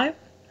 5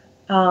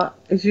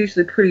 is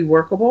usually pretty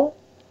workable.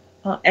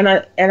 And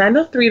I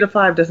know 3 to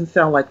 5 doesn't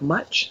sound like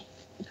much,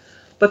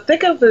 but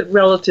think of it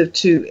relative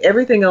to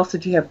everything else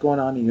that you have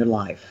going on in your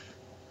life.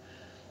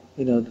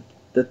 The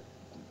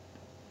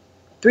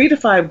 3 to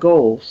 5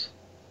 goals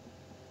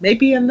may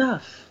be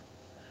enough.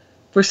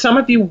 For some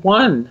of you,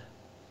 1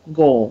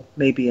 goal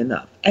may be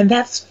enough, and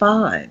that's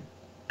fine.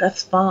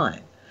 That's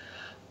fine.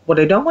 What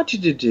I don't want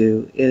you to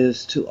do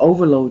is to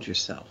overload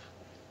yourself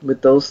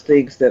with those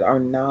things that are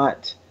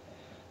not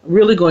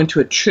really going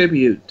to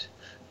attribute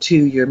to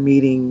your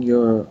meeting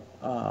your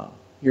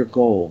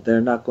goal.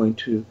 They're not going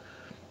to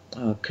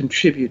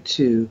contribute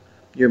to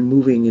your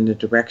moving in the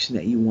direction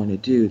that you want to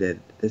do,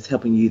 that's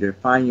helping you either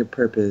find your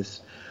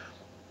purpose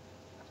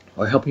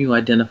or helping you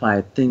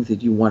identify things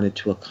that you wanted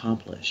to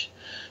accomplish.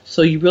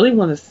 So you really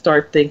want to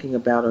start thinking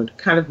about or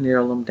kind of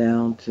narrow them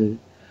down to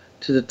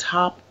the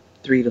top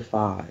 3 to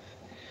 5.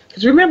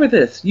 Because remember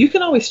this, you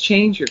can always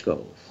change your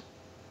goals.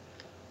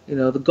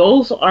 The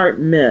goals aren't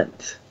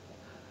meant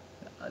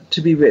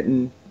to be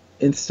written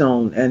in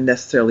stone and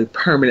necessarily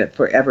permanent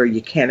forever.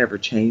 You can't ever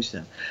change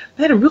them.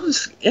 I had a really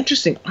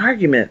interesting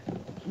argument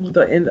with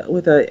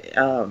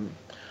a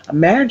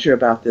manager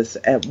about this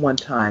at one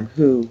time,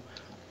 who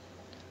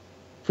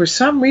for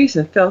some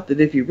reason felt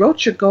that if you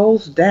wrote your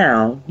goals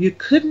down, you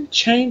couldn't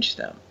change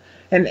them.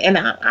 And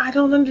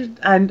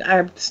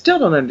I still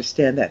don't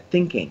understand that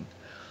thinking,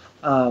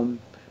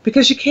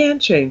 because you can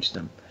change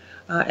them.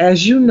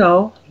 As you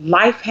know,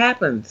 life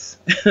happens.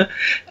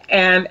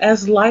 And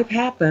as life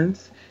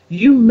happens,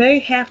 you may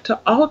have to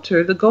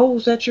alter the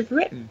goals that you've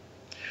written.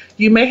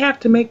 You may have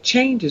to make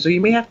changes, or you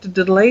may have to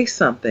delay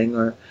something,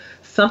 or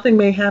something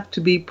may have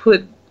to be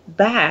put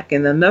back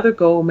and another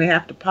goal may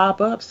have to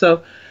pop up.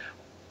 So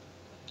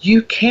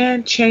you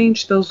can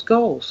change those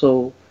goals.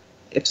 So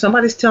if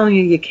somebody's telling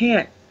you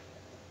can't,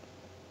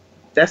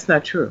 that's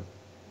not true.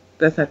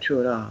 That's not true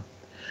at all.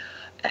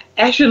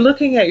 As you're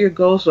looking at your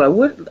goals, I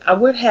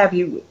would have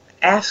you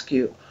ask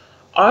you,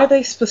 are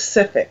they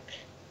specific?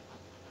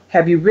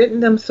 Have you written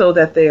them so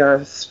that they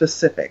are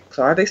specific?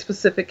 So are they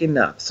specific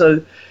enough?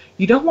 So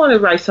you don't want to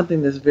write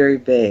something that's very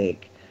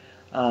vague,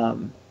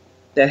 that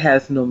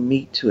has no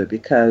meat to it,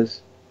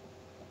 because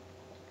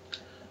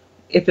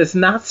if it's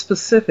not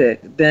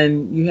specific,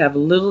 then you have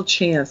little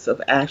chance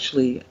of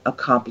actually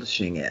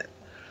accomplishing it,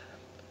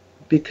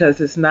 because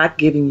it's not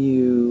giving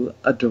you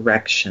a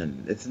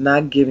direction. It's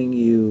not giving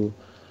you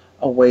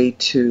a way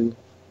to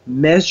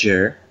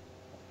measure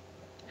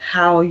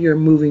how you're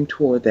moving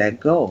toward that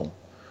goal.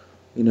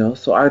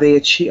 So are they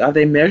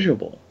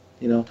measurable?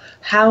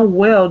 How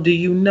well do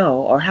you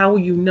know, or how will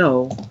you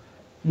know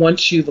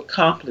once you've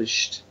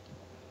accomplished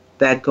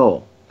that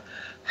goal?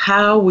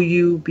 How will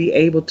you be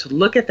able to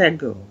look at that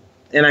goal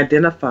and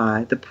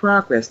identify the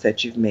progress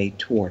that you've made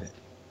toward it?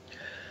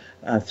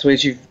 So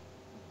as you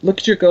look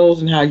at your goals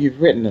and how you've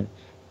written them,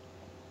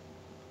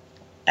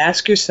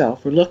 ask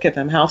yourself, or look at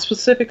them, how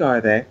specific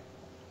are they?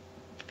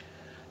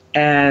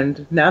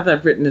 And now that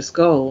I've written this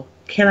goal,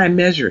 can I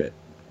measure it?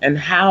 And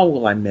how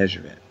will I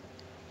measure it?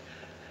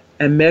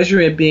 And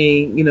measuring it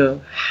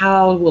being,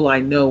 how will I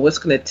know? What's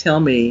going to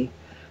tell me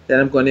that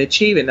I'm going to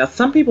achieve it? Now,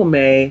 some people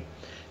may,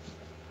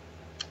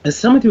 and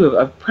some of you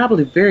are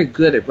probably very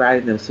good at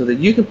writing them so that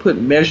you can put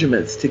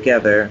measurements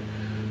together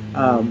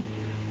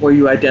where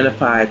you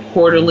identify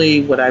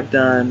quarterly what I've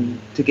done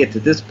to get to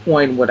this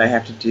point, what I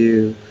have to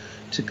do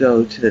to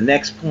go to the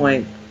next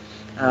point.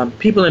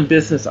 People in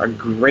business are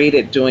great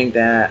at doing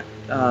that.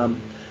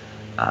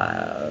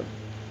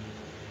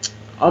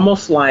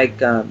 Almost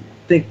like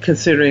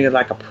considering it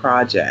like a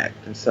project.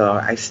 And so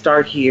I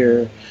start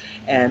here,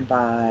 and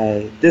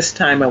by this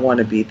time I want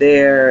to be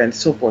there, and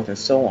so forth and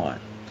so on.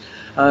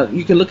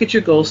 You can look at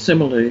your goals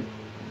similarly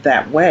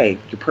that way.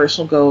 Your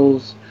personal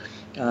goals,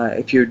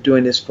 if you're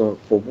doing this for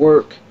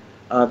work,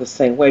 the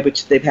same way,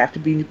 but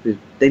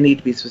they need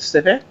to be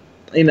specific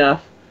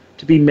enough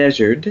to be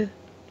measured.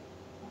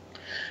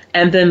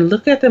 And then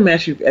look at them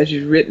as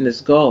you've written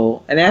this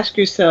goal and ask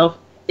yourself,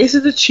 is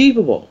it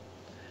achievable?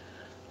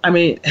 I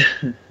mean,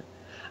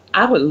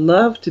 I would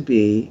love to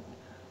be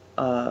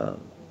a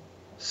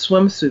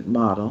swimsuit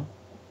model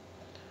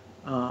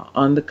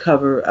on the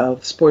cover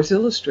of Sports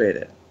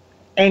Illustrated.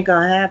 Ain't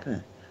gonna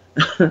happen.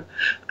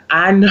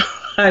 I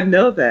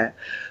know that.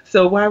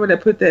 So why would I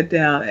put that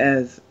down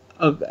as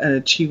an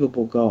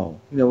achievable goal?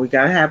 We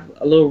gotta have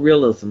a little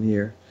realism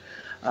here.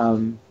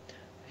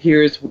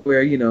 Here's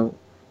where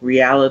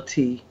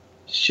reality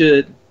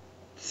should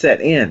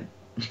set in,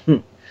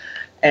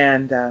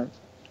 and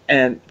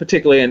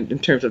particularly in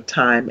terms of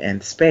time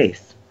and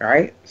space,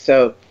 right?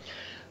 So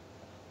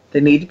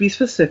they need to be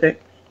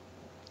specific,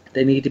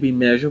 they need to be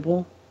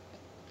measurable,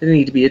 they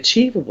need to be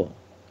achievable,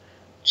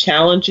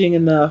 challenging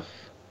enough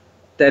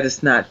that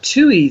it's not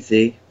too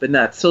easy, but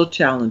not so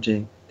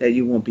challenging that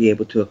you won't be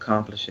able to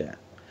accomplish it.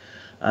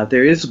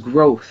 There is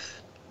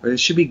growth, or there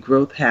should be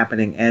growth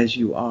happening as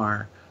you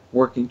are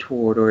working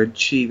toward or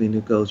achieving the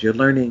goals. You're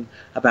learning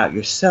about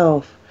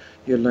yourself,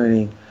 you're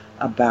learning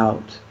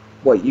about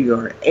what you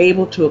are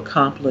able to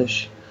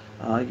accomplish,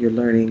 you're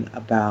learning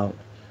about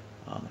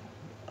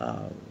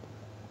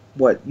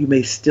what you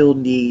may still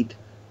need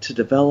to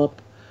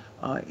develop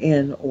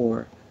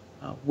or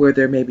where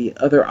there may be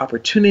other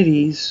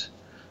opportunities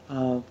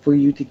for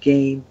you to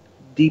gain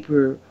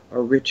deeper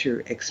or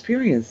richer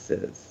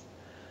experiences.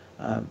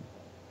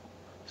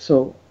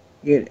 So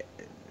they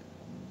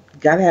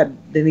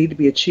need to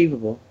be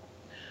achievable.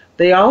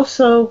 They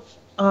also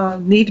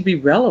need to be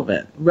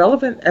relevant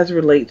as it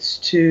relates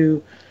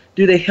to,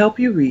 do they help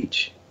you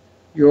reach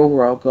your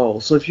overall goal?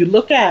 So if you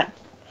look at,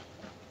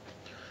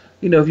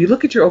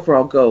 your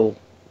overall goal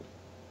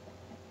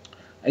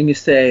and you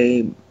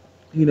say,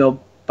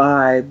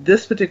 by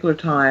this particular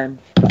time,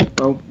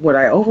 or what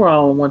I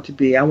overall want to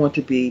be, I want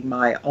to be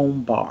my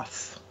own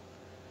boss.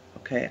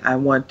 Okay, I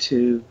want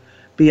to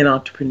be an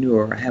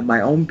entrepreneur. I have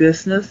my own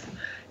business,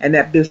 and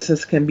that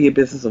business can be a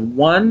business of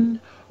one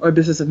or a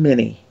business of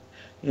many.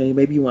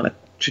 Maybe you want a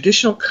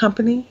traditional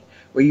company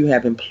where you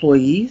have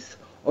employees,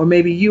 or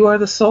maybe you are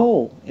the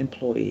sole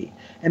employee,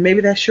 and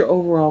maybe that's your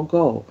overall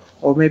goal.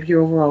 Or maybe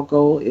your overall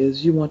goal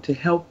is you want to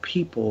help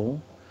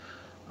people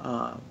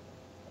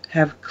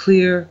have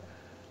clear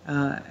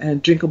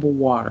and drinkable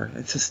water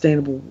and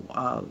sustainable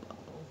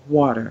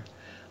water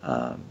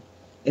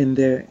in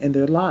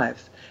their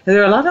lives. And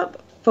there are a lot of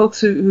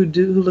folks who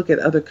look at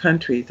other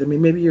countries. I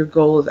mean, maybe your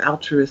goal is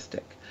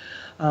altruistic,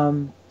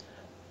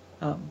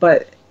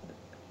 but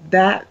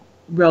that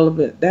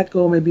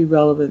goal may be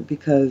relevant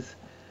because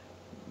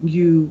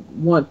you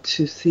want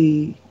to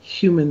see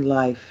human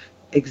life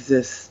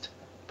exist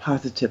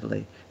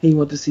positively, and you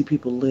want to see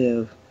people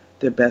live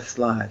their best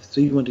lives. So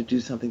you want to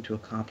do something to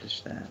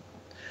accomplish that.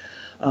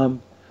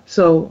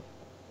 So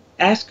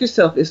ask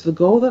yourself, is the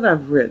goal that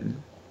I've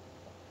written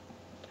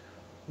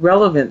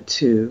relevant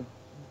to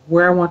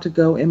where I want to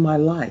go in my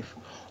life,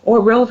 or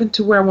relevant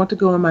to where I want to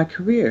go in my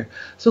career?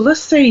 So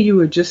let's say you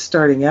are just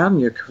starting out in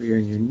your career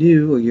and you're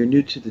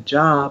new to the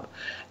job,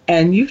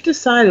 and you've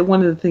decided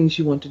one of the things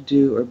you want to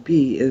do or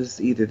be is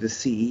either the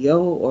CEO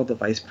or the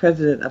vice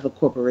president of a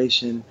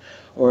corporation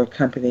or a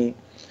company.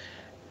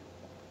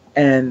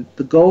 And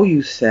the goal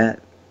you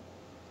set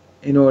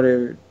in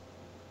order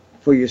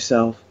for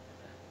yourself,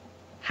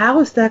 how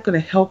is that going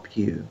to help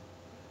you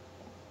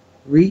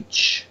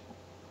reach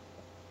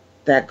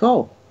that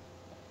goal?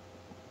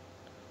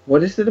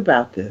 What is it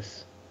about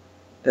this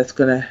that's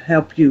going to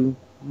help you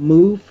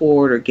move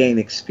forward or gain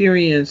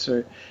experience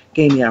or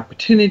gain the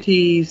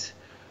opportunities,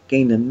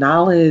 gain the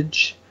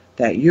knowledge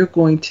that you're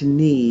going to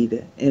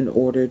need in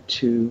order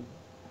to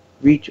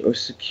reach or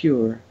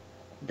secure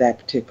that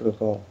particular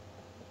goal?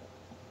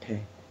 Okay,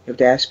 you have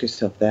to ask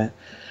yourself that.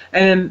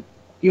 And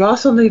you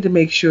also need to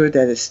make sure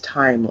that it's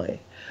timely,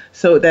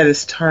 so that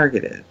it's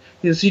targeted.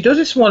 So you don't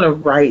just want to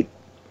write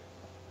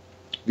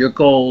your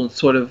goal and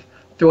sort of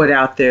throw it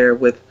out there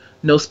with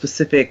no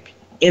specific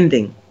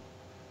ending.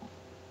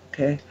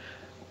 Okay, it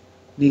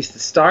needs to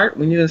start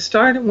when you're going to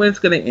start and when it's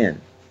going to end.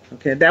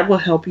 Okay, that will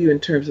help you in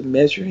terms of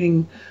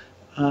measuring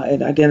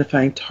and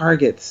identifying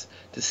targets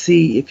to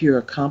see if you're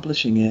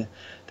accomplishing it.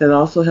 That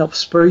also helps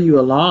spur you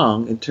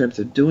along in terms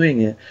of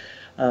doing it.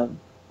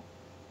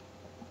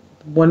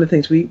 one of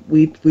the things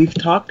we've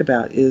talked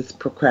about is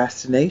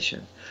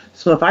procrastination.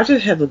 So if I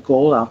just have the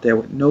goal out there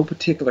with no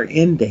particular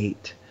end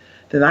date,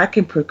 then I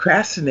can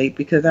procrastinate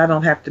because I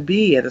don't have to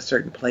be at a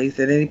certain place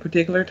at any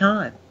particular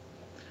time.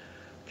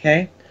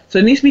 Okay? So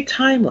it needs to be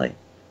timely.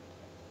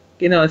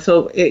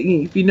 So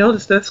if you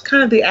notice, that's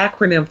kind of the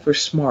acronym for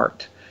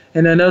SMART.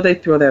 And I know they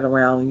throw that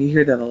around, and you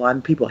hear that a lot,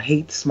 and people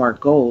hate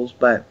SMART goals,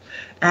 but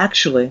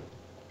actually,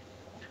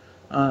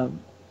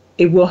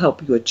 it will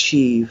help you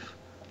achieve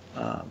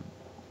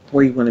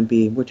where you want to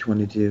be, what you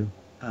want to do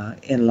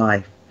in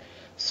life.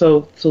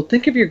 So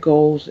think of your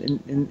goals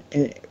in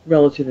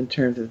relative in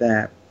terms of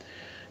that.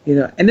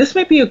 And this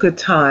may be a good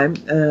time.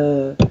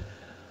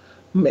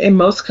 In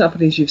most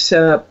companies, you've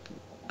set up,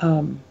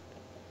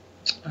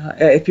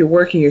 if you're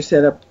working, you're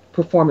set up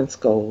performance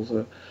goals,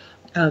 or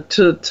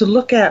to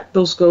look at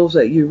those goals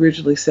that you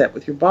originally set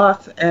with your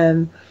boss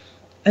and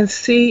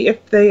see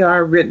if they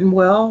are written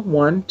well,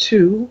 1,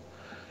 2,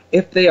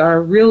 if they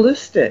are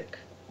realistic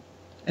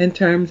in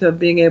terms of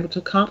being able to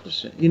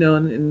accomplish it.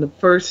 In the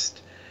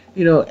first,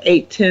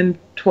 8, 10,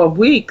 12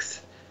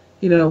 weeks,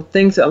 a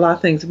lot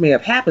of things may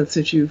have happened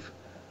since you've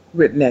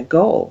written that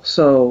goal.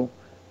 So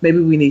maybe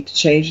we need to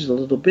change it a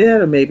little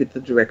bit, or maybe the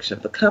direction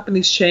of the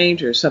company's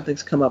changed, or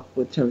something's come up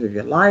in terms of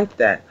your life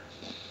that,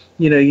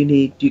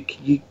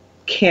 you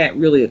can't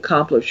really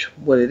accomplish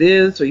what it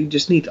is, or you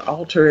just need to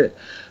alter it.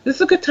 This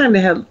is a good time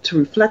to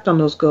reflect on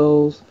those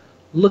goals,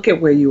 look at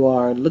where you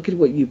are, look at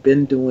what you've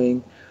been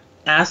doing,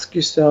 ask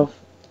yourself,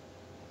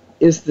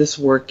 is this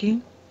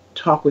working?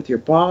 Talk with your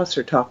boss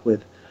or talk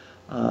with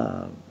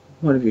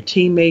one of your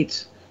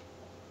teammates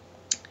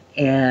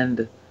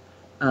and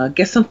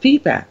get some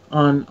feedback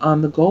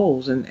on the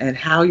goals and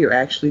how you're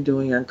actually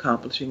doing,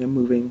 accomplishing, and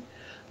moving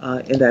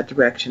in that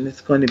direction.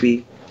 It's going to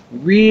be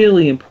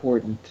really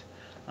important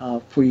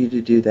for you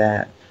to do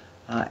that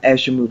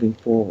as you're moving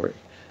forward.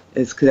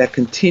 It's that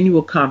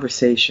continual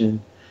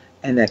conversation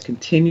and that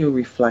continual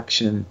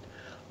reflection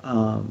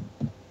and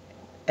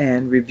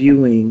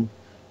reviewing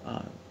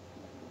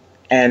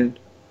and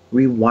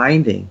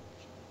rewinding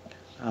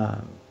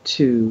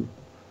to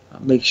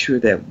make sure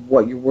that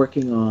what you're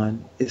working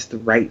on is the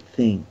right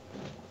thing.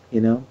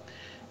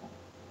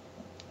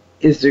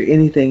 Is there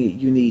anything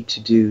you need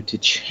to do to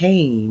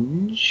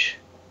change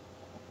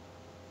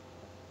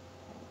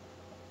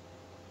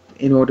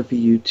in order for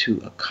you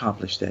to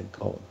accomplish that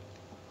goal?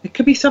 It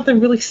could be something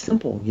really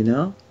simple,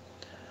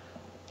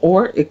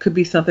 or it could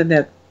be something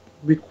that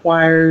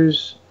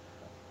requires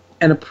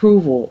an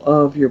approval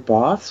of your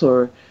boss,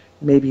 or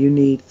maybe you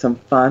need some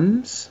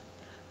funds.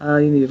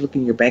 You need to look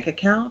in your bank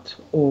account,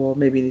 or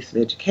maybe you need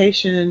some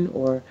education,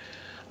 or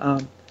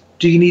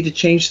do you need to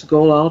change the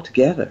goal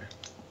altogether?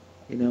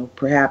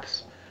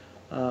 Perhaps,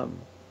 like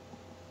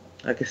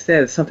I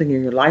said, something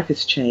in your life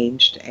has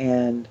changed,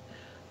 and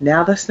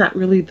now that's not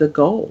really the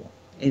goal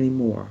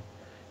anymore.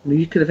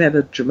 You could have had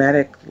a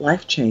dramatic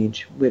life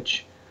change,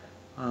 which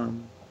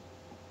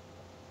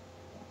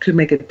could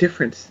make a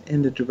difference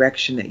in the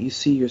direction that you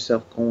see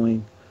yourself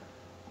going,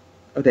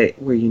 or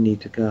where you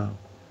need to go.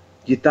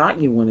 You thought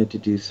you wanted to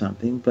do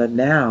something, but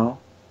now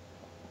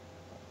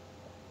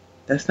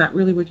that's not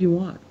really what you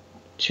want.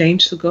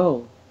 Change the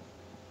goal.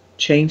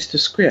 Change the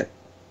script.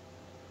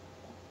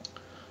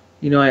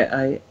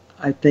 I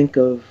think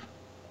of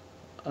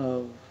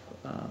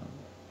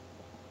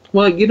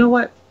well, you know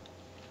what?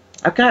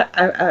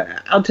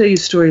 I'll tell you a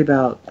story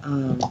about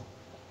a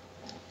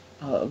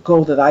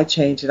goal that I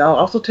changed, and I'll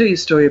also tell you a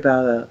story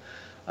about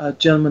a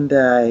gentleman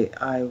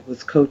that I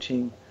was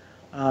coaching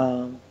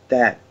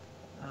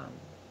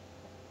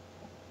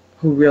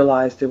who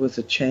realized there was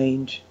a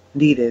change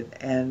needed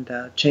and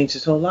changed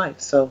his whole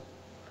life. So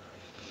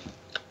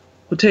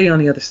we'll tell you on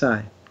the other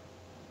side.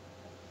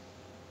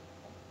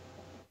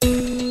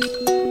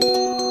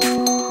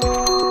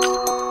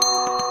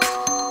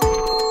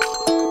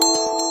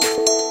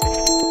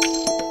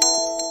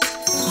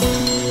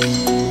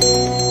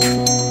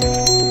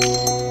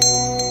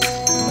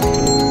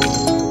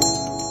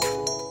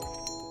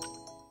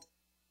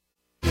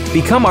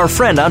 Become our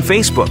friend on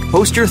Facebook.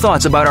 Post your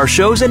thoughts about our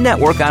shows and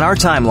network on our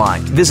timeline.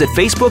 Visit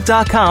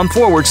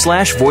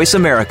Facebook.com/Voice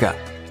America.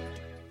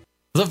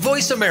 The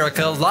Voice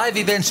America Live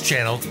Events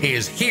channel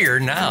is here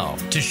now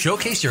to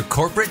showcase your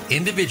corporate,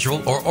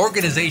 individual, or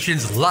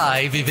organization's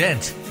live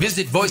event.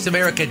 Visit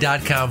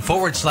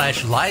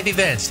voiceamerica.com/live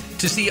events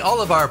to see all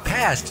of our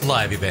past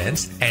live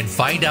events and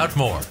find out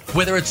more.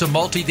 Whether it's a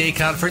multi-day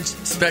conference,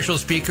 special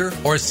speaker,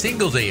 or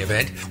single-day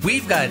event,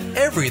 we've got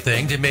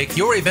everything to make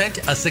your event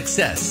a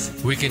success.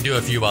 We can do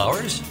a few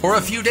hours or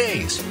a few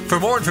days. For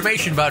more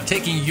information about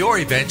taking your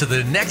event to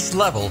the next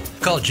level,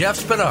 call Jeff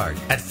Spinard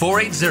at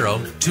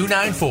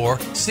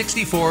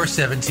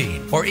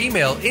 480-294-6417 or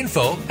email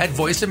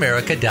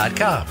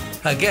info@voiceamerica.com.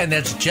 Again,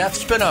 that's Jeff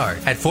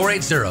Spinard at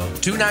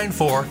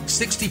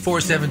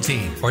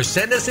 480-294-6417 or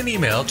send us an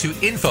email to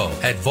info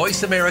info at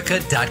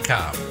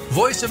voiceamerica.com.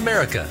 Voice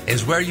America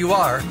is where you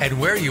are and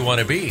where you want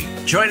to be.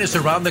 Join us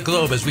around the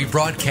globe as we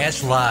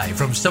broadcast live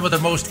from some of the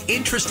most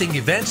interesting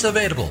events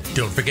available.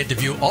 Don't forget to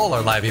view all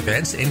our live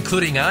events,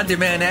 including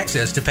on-demand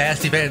access to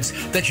past events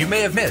that you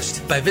may have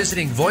missed by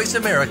visiting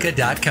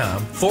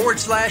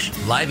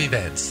voiceamerica.com/live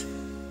events.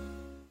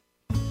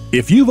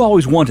 If you've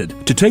always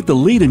wanted to take the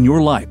lead in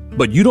your life,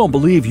 but you don't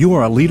believe you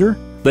are a leader,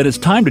 then it's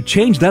time to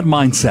change that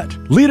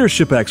mindset.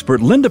 Leadership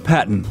expert Linda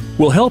Patton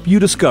will help you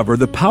discover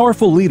the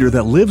powerful leader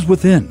that lives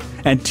within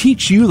and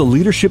teach you the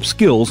leadership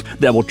skills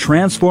that will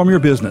transform your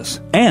business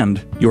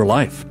and your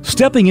life.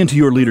 Stepping into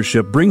your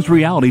leadership brings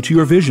reality to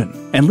your vision,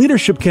 and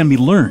leadership can be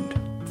learned.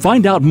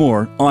 Find out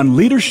more on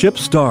Leadership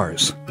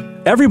Stars.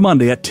 Every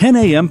Monday at 10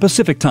 a.m.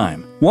 Pacific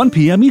Time, 1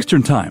 p.m.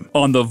 Eastern Time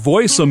on the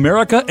Voice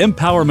America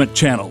Empowerment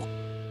Channel.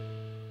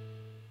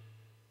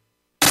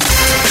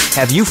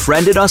 Have you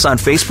friended us on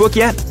Facebook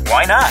yet?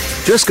 Why not?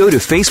 Just go to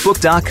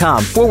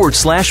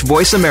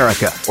facebook.com/Voice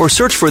America or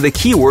search for the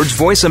keywords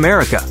Voice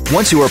America.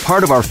 Once you are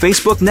part of our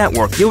Facebook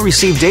network, you'll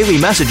receive daily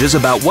messages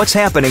about what's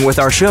happening with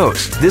our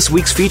shows, this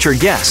week's featured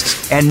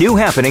guests, and new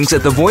happenings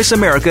at the Voice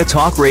America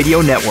Talk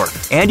Radio Network.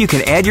 And you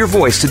can add your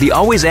voice to the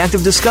always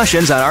active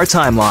discussions on our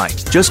timeline.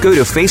 Just go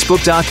to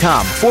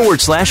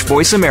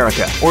facebook.com/Voice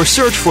America or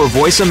search for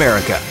Voice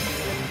America.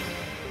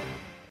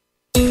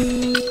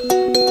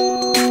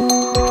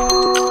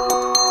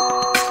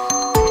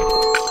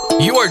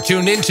 You are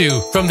tuned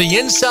into From the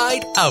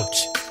Inside Out.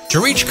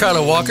 To reach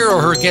Carla Walker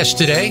or her guest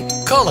today,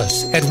 call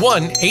us at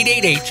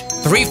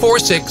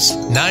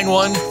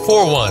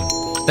 1-888-346-9141.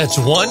 That's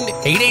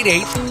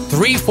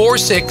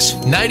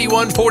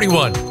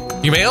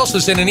 1-888-346-9141. You may also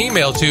send an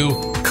email to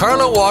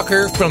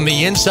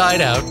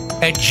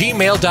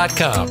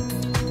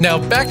carlawalkerfromtheinsideout@gmail.com. Now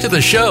back to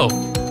the show.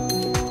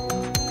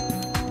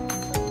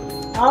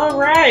 All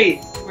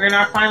right. We're in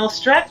our final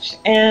stretch,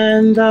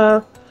 and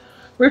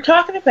we're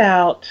talking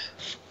about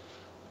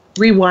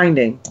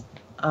rewinding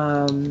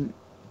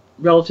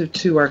relative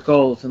to our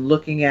goals and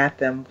looking at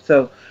them.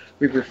 So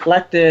we've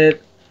reflected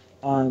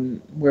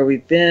on where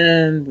we've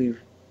been.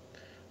 We've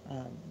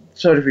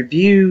sort of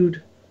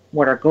reviewed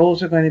what our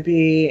goals are going to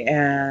be,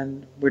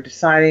 and we're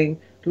deciding,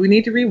 do we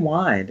need to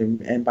rewind?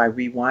 And by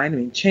rewind, I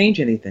mean change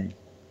anything.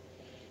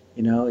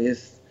 You know,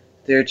 is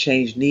there a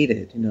change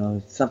needed? You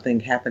know, something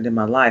happened in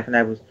my life, and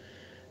I was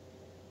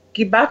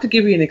about to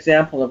give you an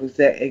example of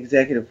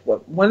executive.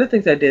 One of the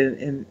things I did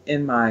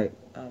in my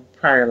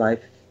prior life,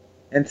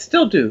 and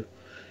still do,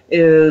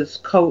 is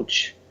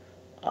coach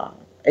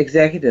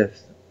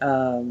executives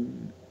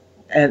and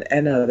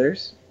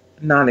others,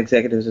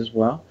 non-executives as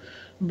well,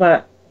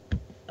 but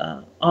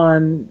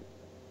on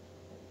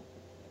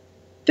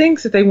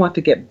things that they want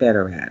to get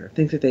better at, or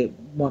things that they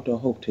want to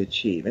hope to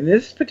achieve. In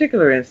this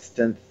particular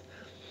instance,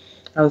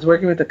 I was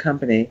working with a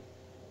company,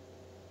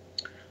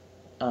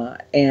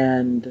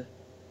 and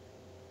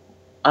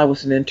I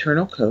was an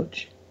internal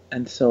coach,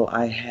 and so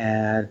I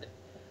had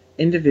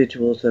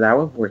individuals that I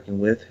was working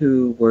with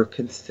who were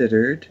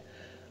considered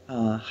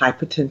high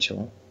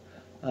potential,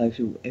 if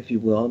you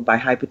will. And by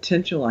high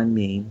potential, I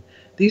mean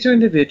these are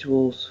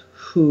individuals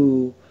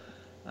who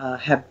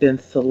have been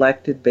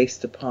selected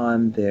based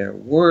upon their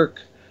work,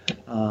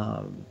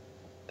 their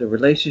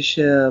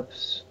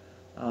relationships,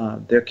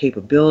 their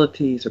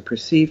capabilities or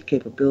perceived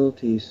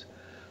capabilities,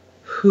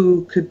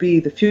 who could be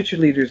the future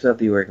leaders of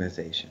the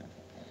organization.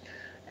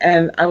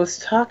 And I was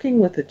talking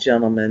with a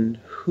gentleman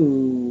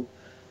who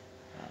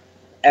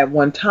at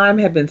one time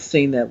had been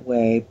seen that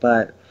way,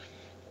 but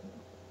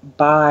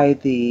by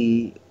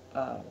the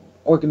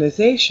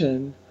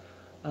organization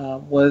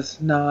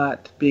was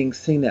not being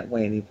seen that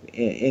way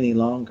any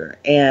longer,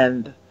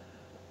 and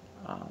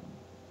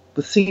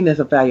was seen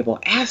as a valuable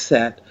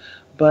asset,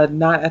 but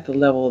not at the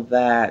level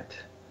that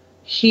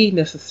he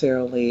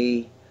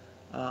necessarily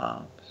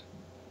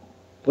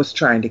was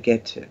trying to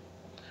get to.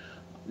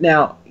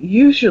 Now,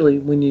 usually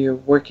when you're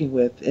working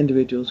with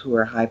individuals who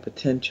are high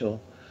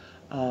potential,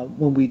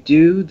 when we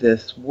do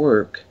this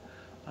work,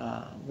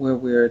 where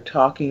we're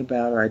talking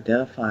about or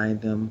identifying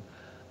them,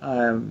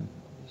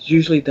 it's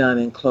usually done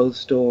in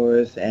closed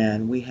doors,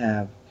 and we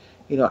have,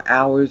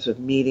 hours of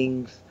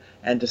meetings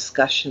and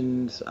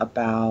discussions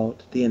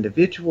about the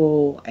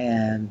individual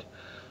and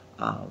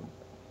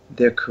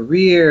their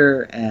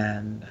career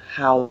and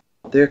how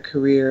their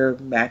career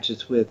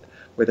matches with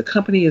where the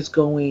company is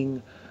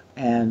going,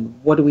 and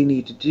what do we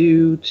need to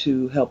do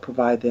to help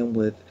provide them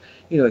with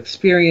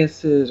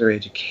experiences or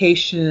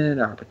education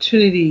or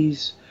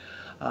opportunities,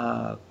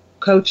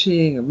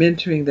 coaching or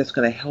mentoring that's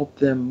going to help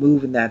them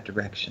move in that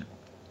direction.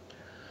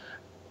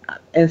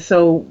 And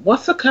so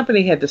once the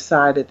company had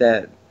decided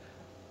that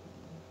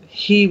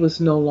he was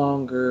no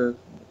longer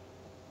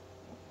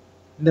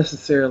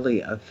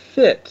necessarily a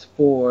fit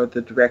for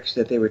the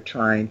direction that they were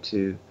trying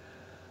to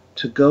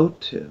go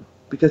to,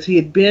 because he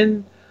had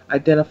been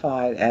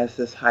identified as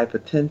this high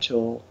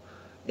potential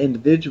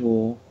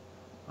individual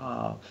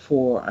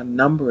for a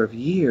number of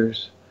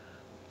years,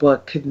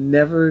 but could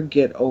never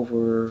get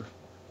over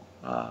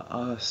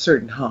a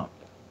certain hump.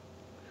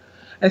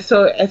 And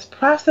so as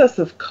process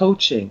of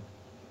coaching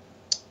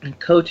and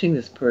coaching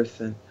this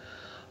person,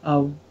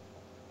 one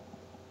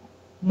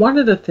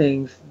of the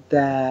things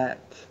that,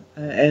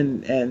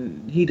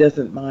 and he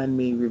doesn't mind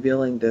me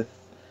revealing this,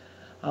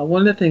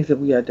 one of the things that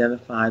we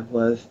identified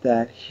was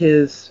that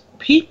his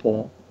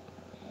people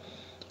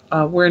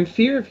were in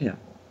fear of him.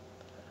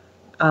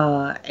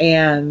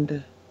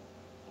 And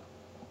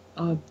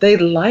they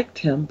liked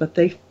him, but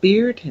they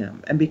feared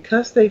him. And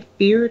because they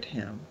feared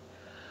him,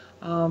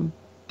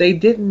 they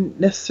didn't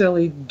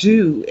necessarily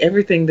do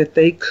everything that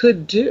they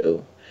could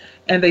do.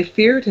 And they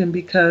feared him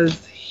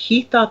because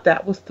he thought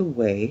that was the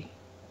way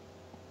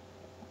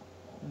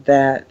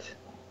that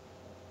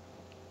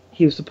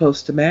he was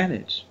supposed to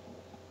manage.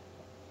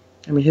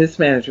 I mean, his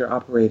manager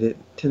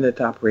tended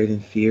to operate in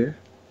fear.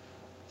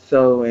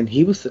 So, and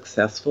he was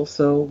successful,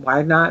 so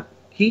why not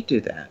he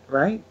do that,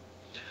 right?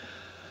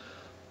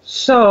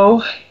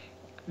 So,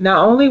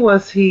 not only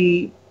was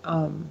he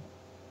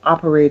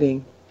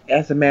operating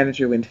as a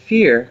manager in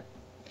fear,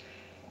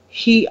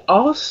 he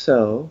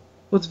also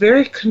was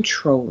very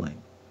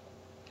controlling.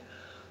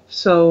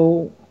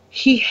 So,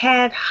 he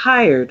had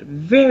hired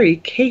very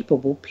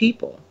capable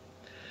people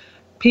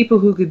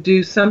who could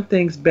do some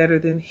things better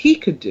than he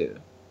could do.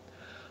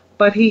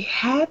 But he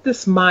had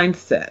this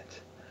mindset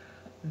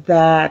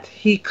that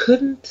he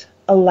couldn't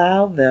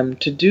allow them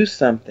to do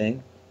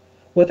something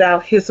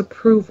without his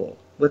approval,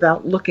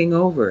 without looking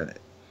over it.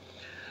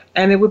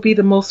 And it would be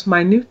the most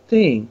minute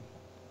thing.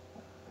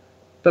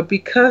 But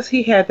because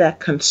he had that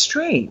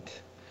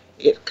constraint,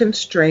 it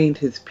constrained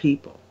his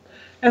people.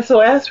 And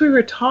so as we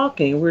were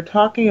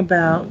talking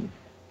about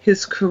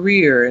his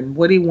career and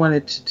what he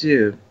wanted to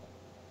do.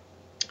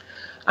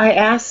 I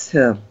asked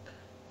him,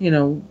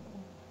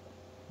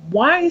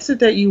 why is it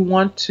that you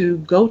want to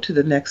go to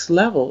the next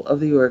level of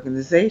the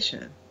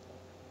organization?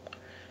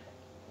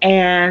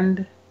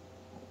 And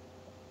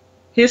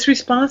his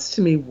response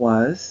to me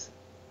was,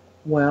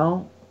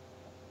 well,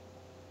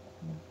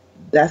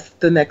 that's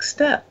the next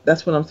step.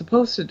 That's what I'm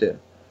supposed to do.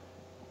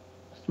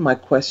 My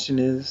question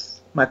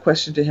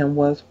to him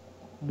was,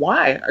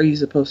 why are you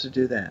supposed to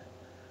do that?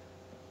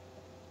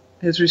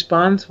 His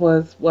response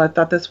was, well, I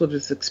thought that's what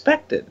was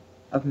expected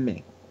of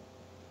me.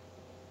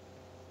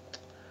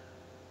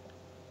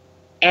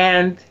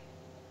 And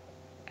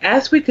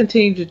as we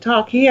continued to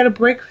talk, he had a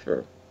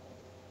breakthrough.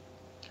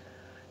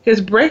 His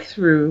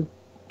breakthrough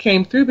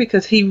came through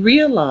because he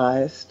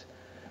realized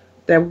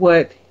that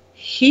what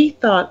he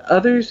thought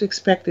others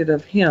expected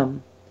of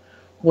him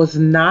was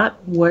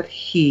not what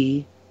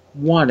he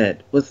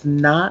wanted, was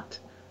not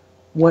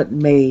what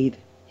made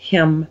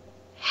him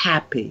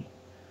happy.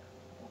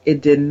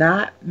 It did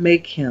not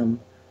make him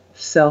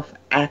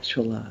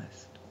self-actualized.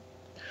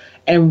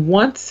 And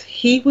once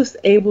he was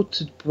able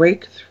to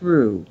break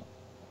through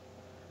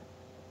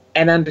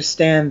and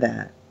understand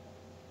that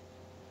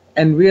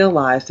and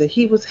realize that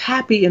he was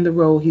happy in the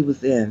role he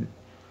was in,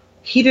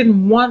 he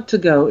didn't want to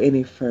go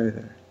any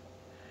further.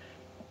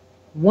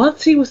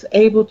 Once he was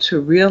able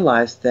to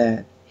realize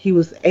that, he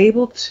was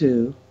able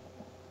to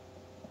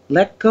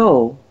let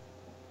go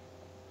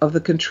of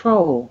the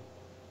control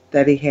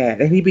that he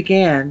had. And he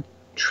began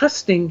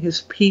trusting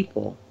his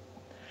people.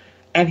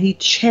 And he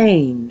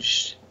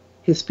changed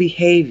his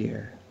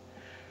behavior.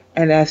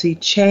 And as he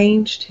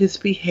changed his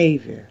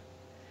behavior,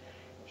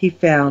 he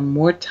found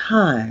more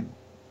time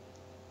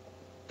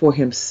for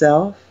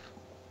himself,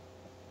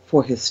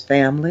 for his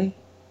family,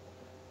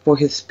 for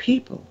his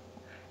people.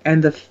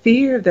 And the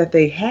fear that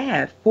they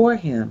had for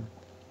him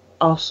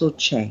also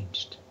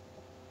changed.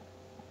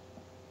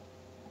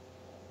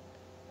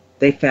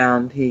 They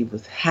found he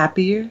was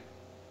happier.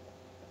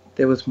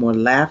 There was more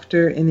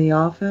laughter in the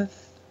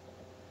office.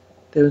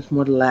 There was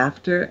more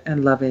laughter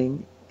and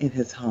loving in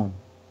his home.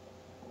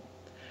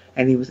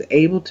 And he was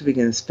able to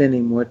begin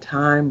spending more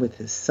time with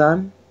his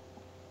son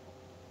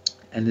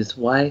and his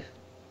wife.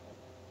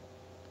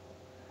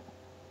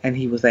 And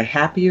he was a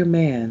happier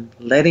man,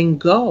 letting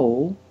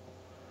go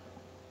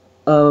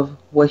of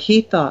what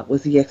he thought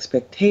was the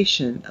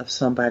expectation of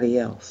somebody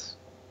else,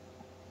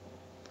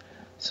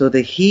 so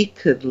that he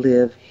could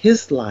live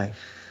his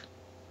life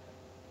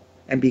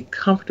and be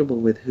comfortable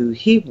with who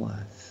he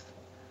was,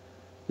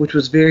 which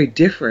was very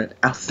different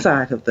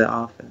outside of the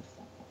office.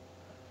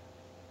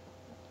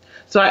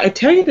 So I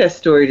tell you that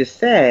story to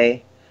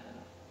say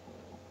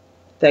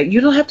that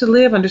you don't have to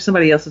live under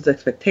somebody else's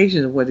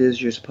expectation of what it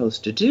is you're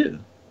supposed to do.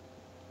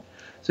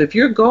 So if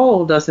your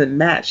goal doesn't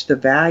match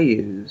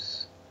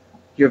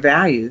your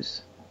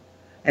values,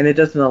 and it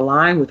doesn't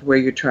align with where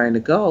you're trying to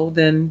go,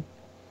 then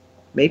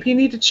maybe you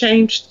need to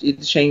change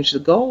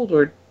the goal,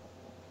 or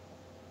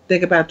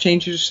think about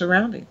changing your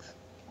surroundings.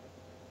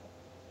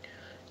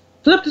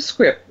 Flip the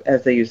script,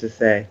 as they used to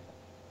say.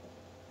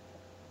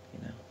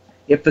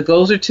 If the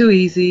goals are too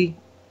easy,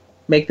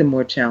 make them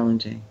more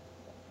challenging.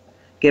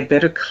 Get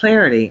better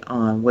clarity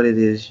on what it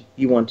is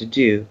you want to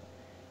do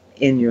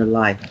in your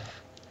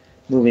life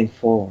moving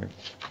forward.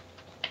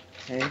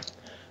 Okay?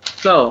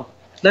 So,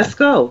 let's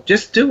go.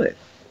 Just do it.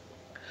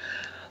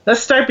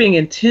 Let's start being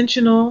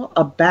intentional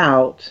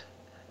about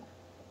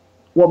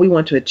what we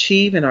want to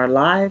achieve in our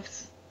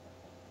lives,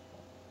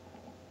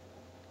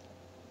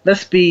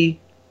 let's be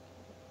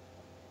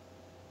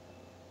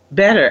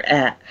better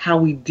at how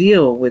we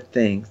deal with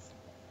things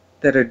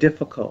that are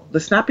difficult.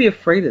 Let's not be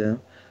afraid of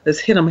them. Let's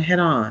hit them head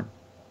on.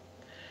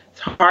 It's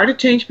hard to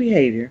change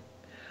behavior.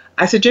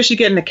 I suggest you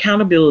get an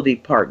accountability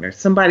partner,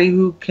 somebody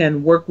who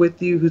can work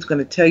with you, who's going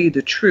to tell you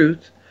the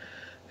truth,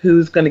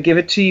 who's going to give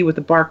it to you with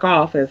the bark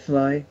off, as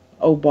my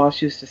old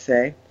boss used to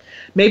say.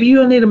 Maybe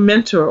you'll need a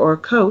mentor or a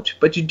coach,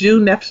 but you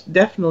do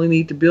definitely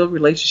need to build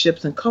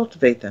relationships and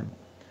cultivate them.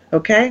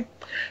 Okay?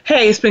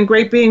 Hey, it's been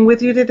great being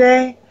with you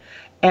today,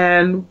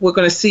 and we're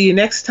going to see you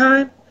next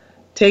time.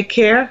 Take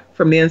care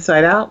from the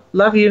inside out.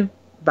 Love you.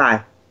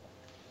 Bye.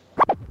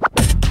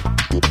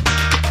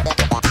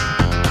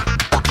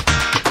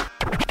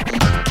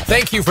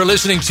 Thank you for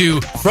listening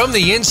to From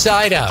the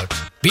Inside Out.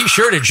 Be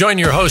sure to join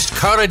your host,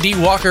 Carla D.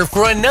 Walker,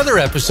 for another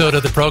episode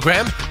of the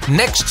program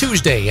next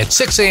Tuesday at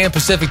 6 a.m.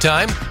 Pacific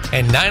Time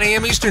and 9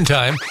 a.m. Eastern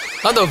Time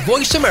on the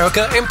Voice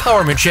America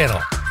Empowerment Channel.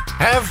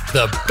 Have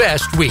the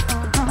best week.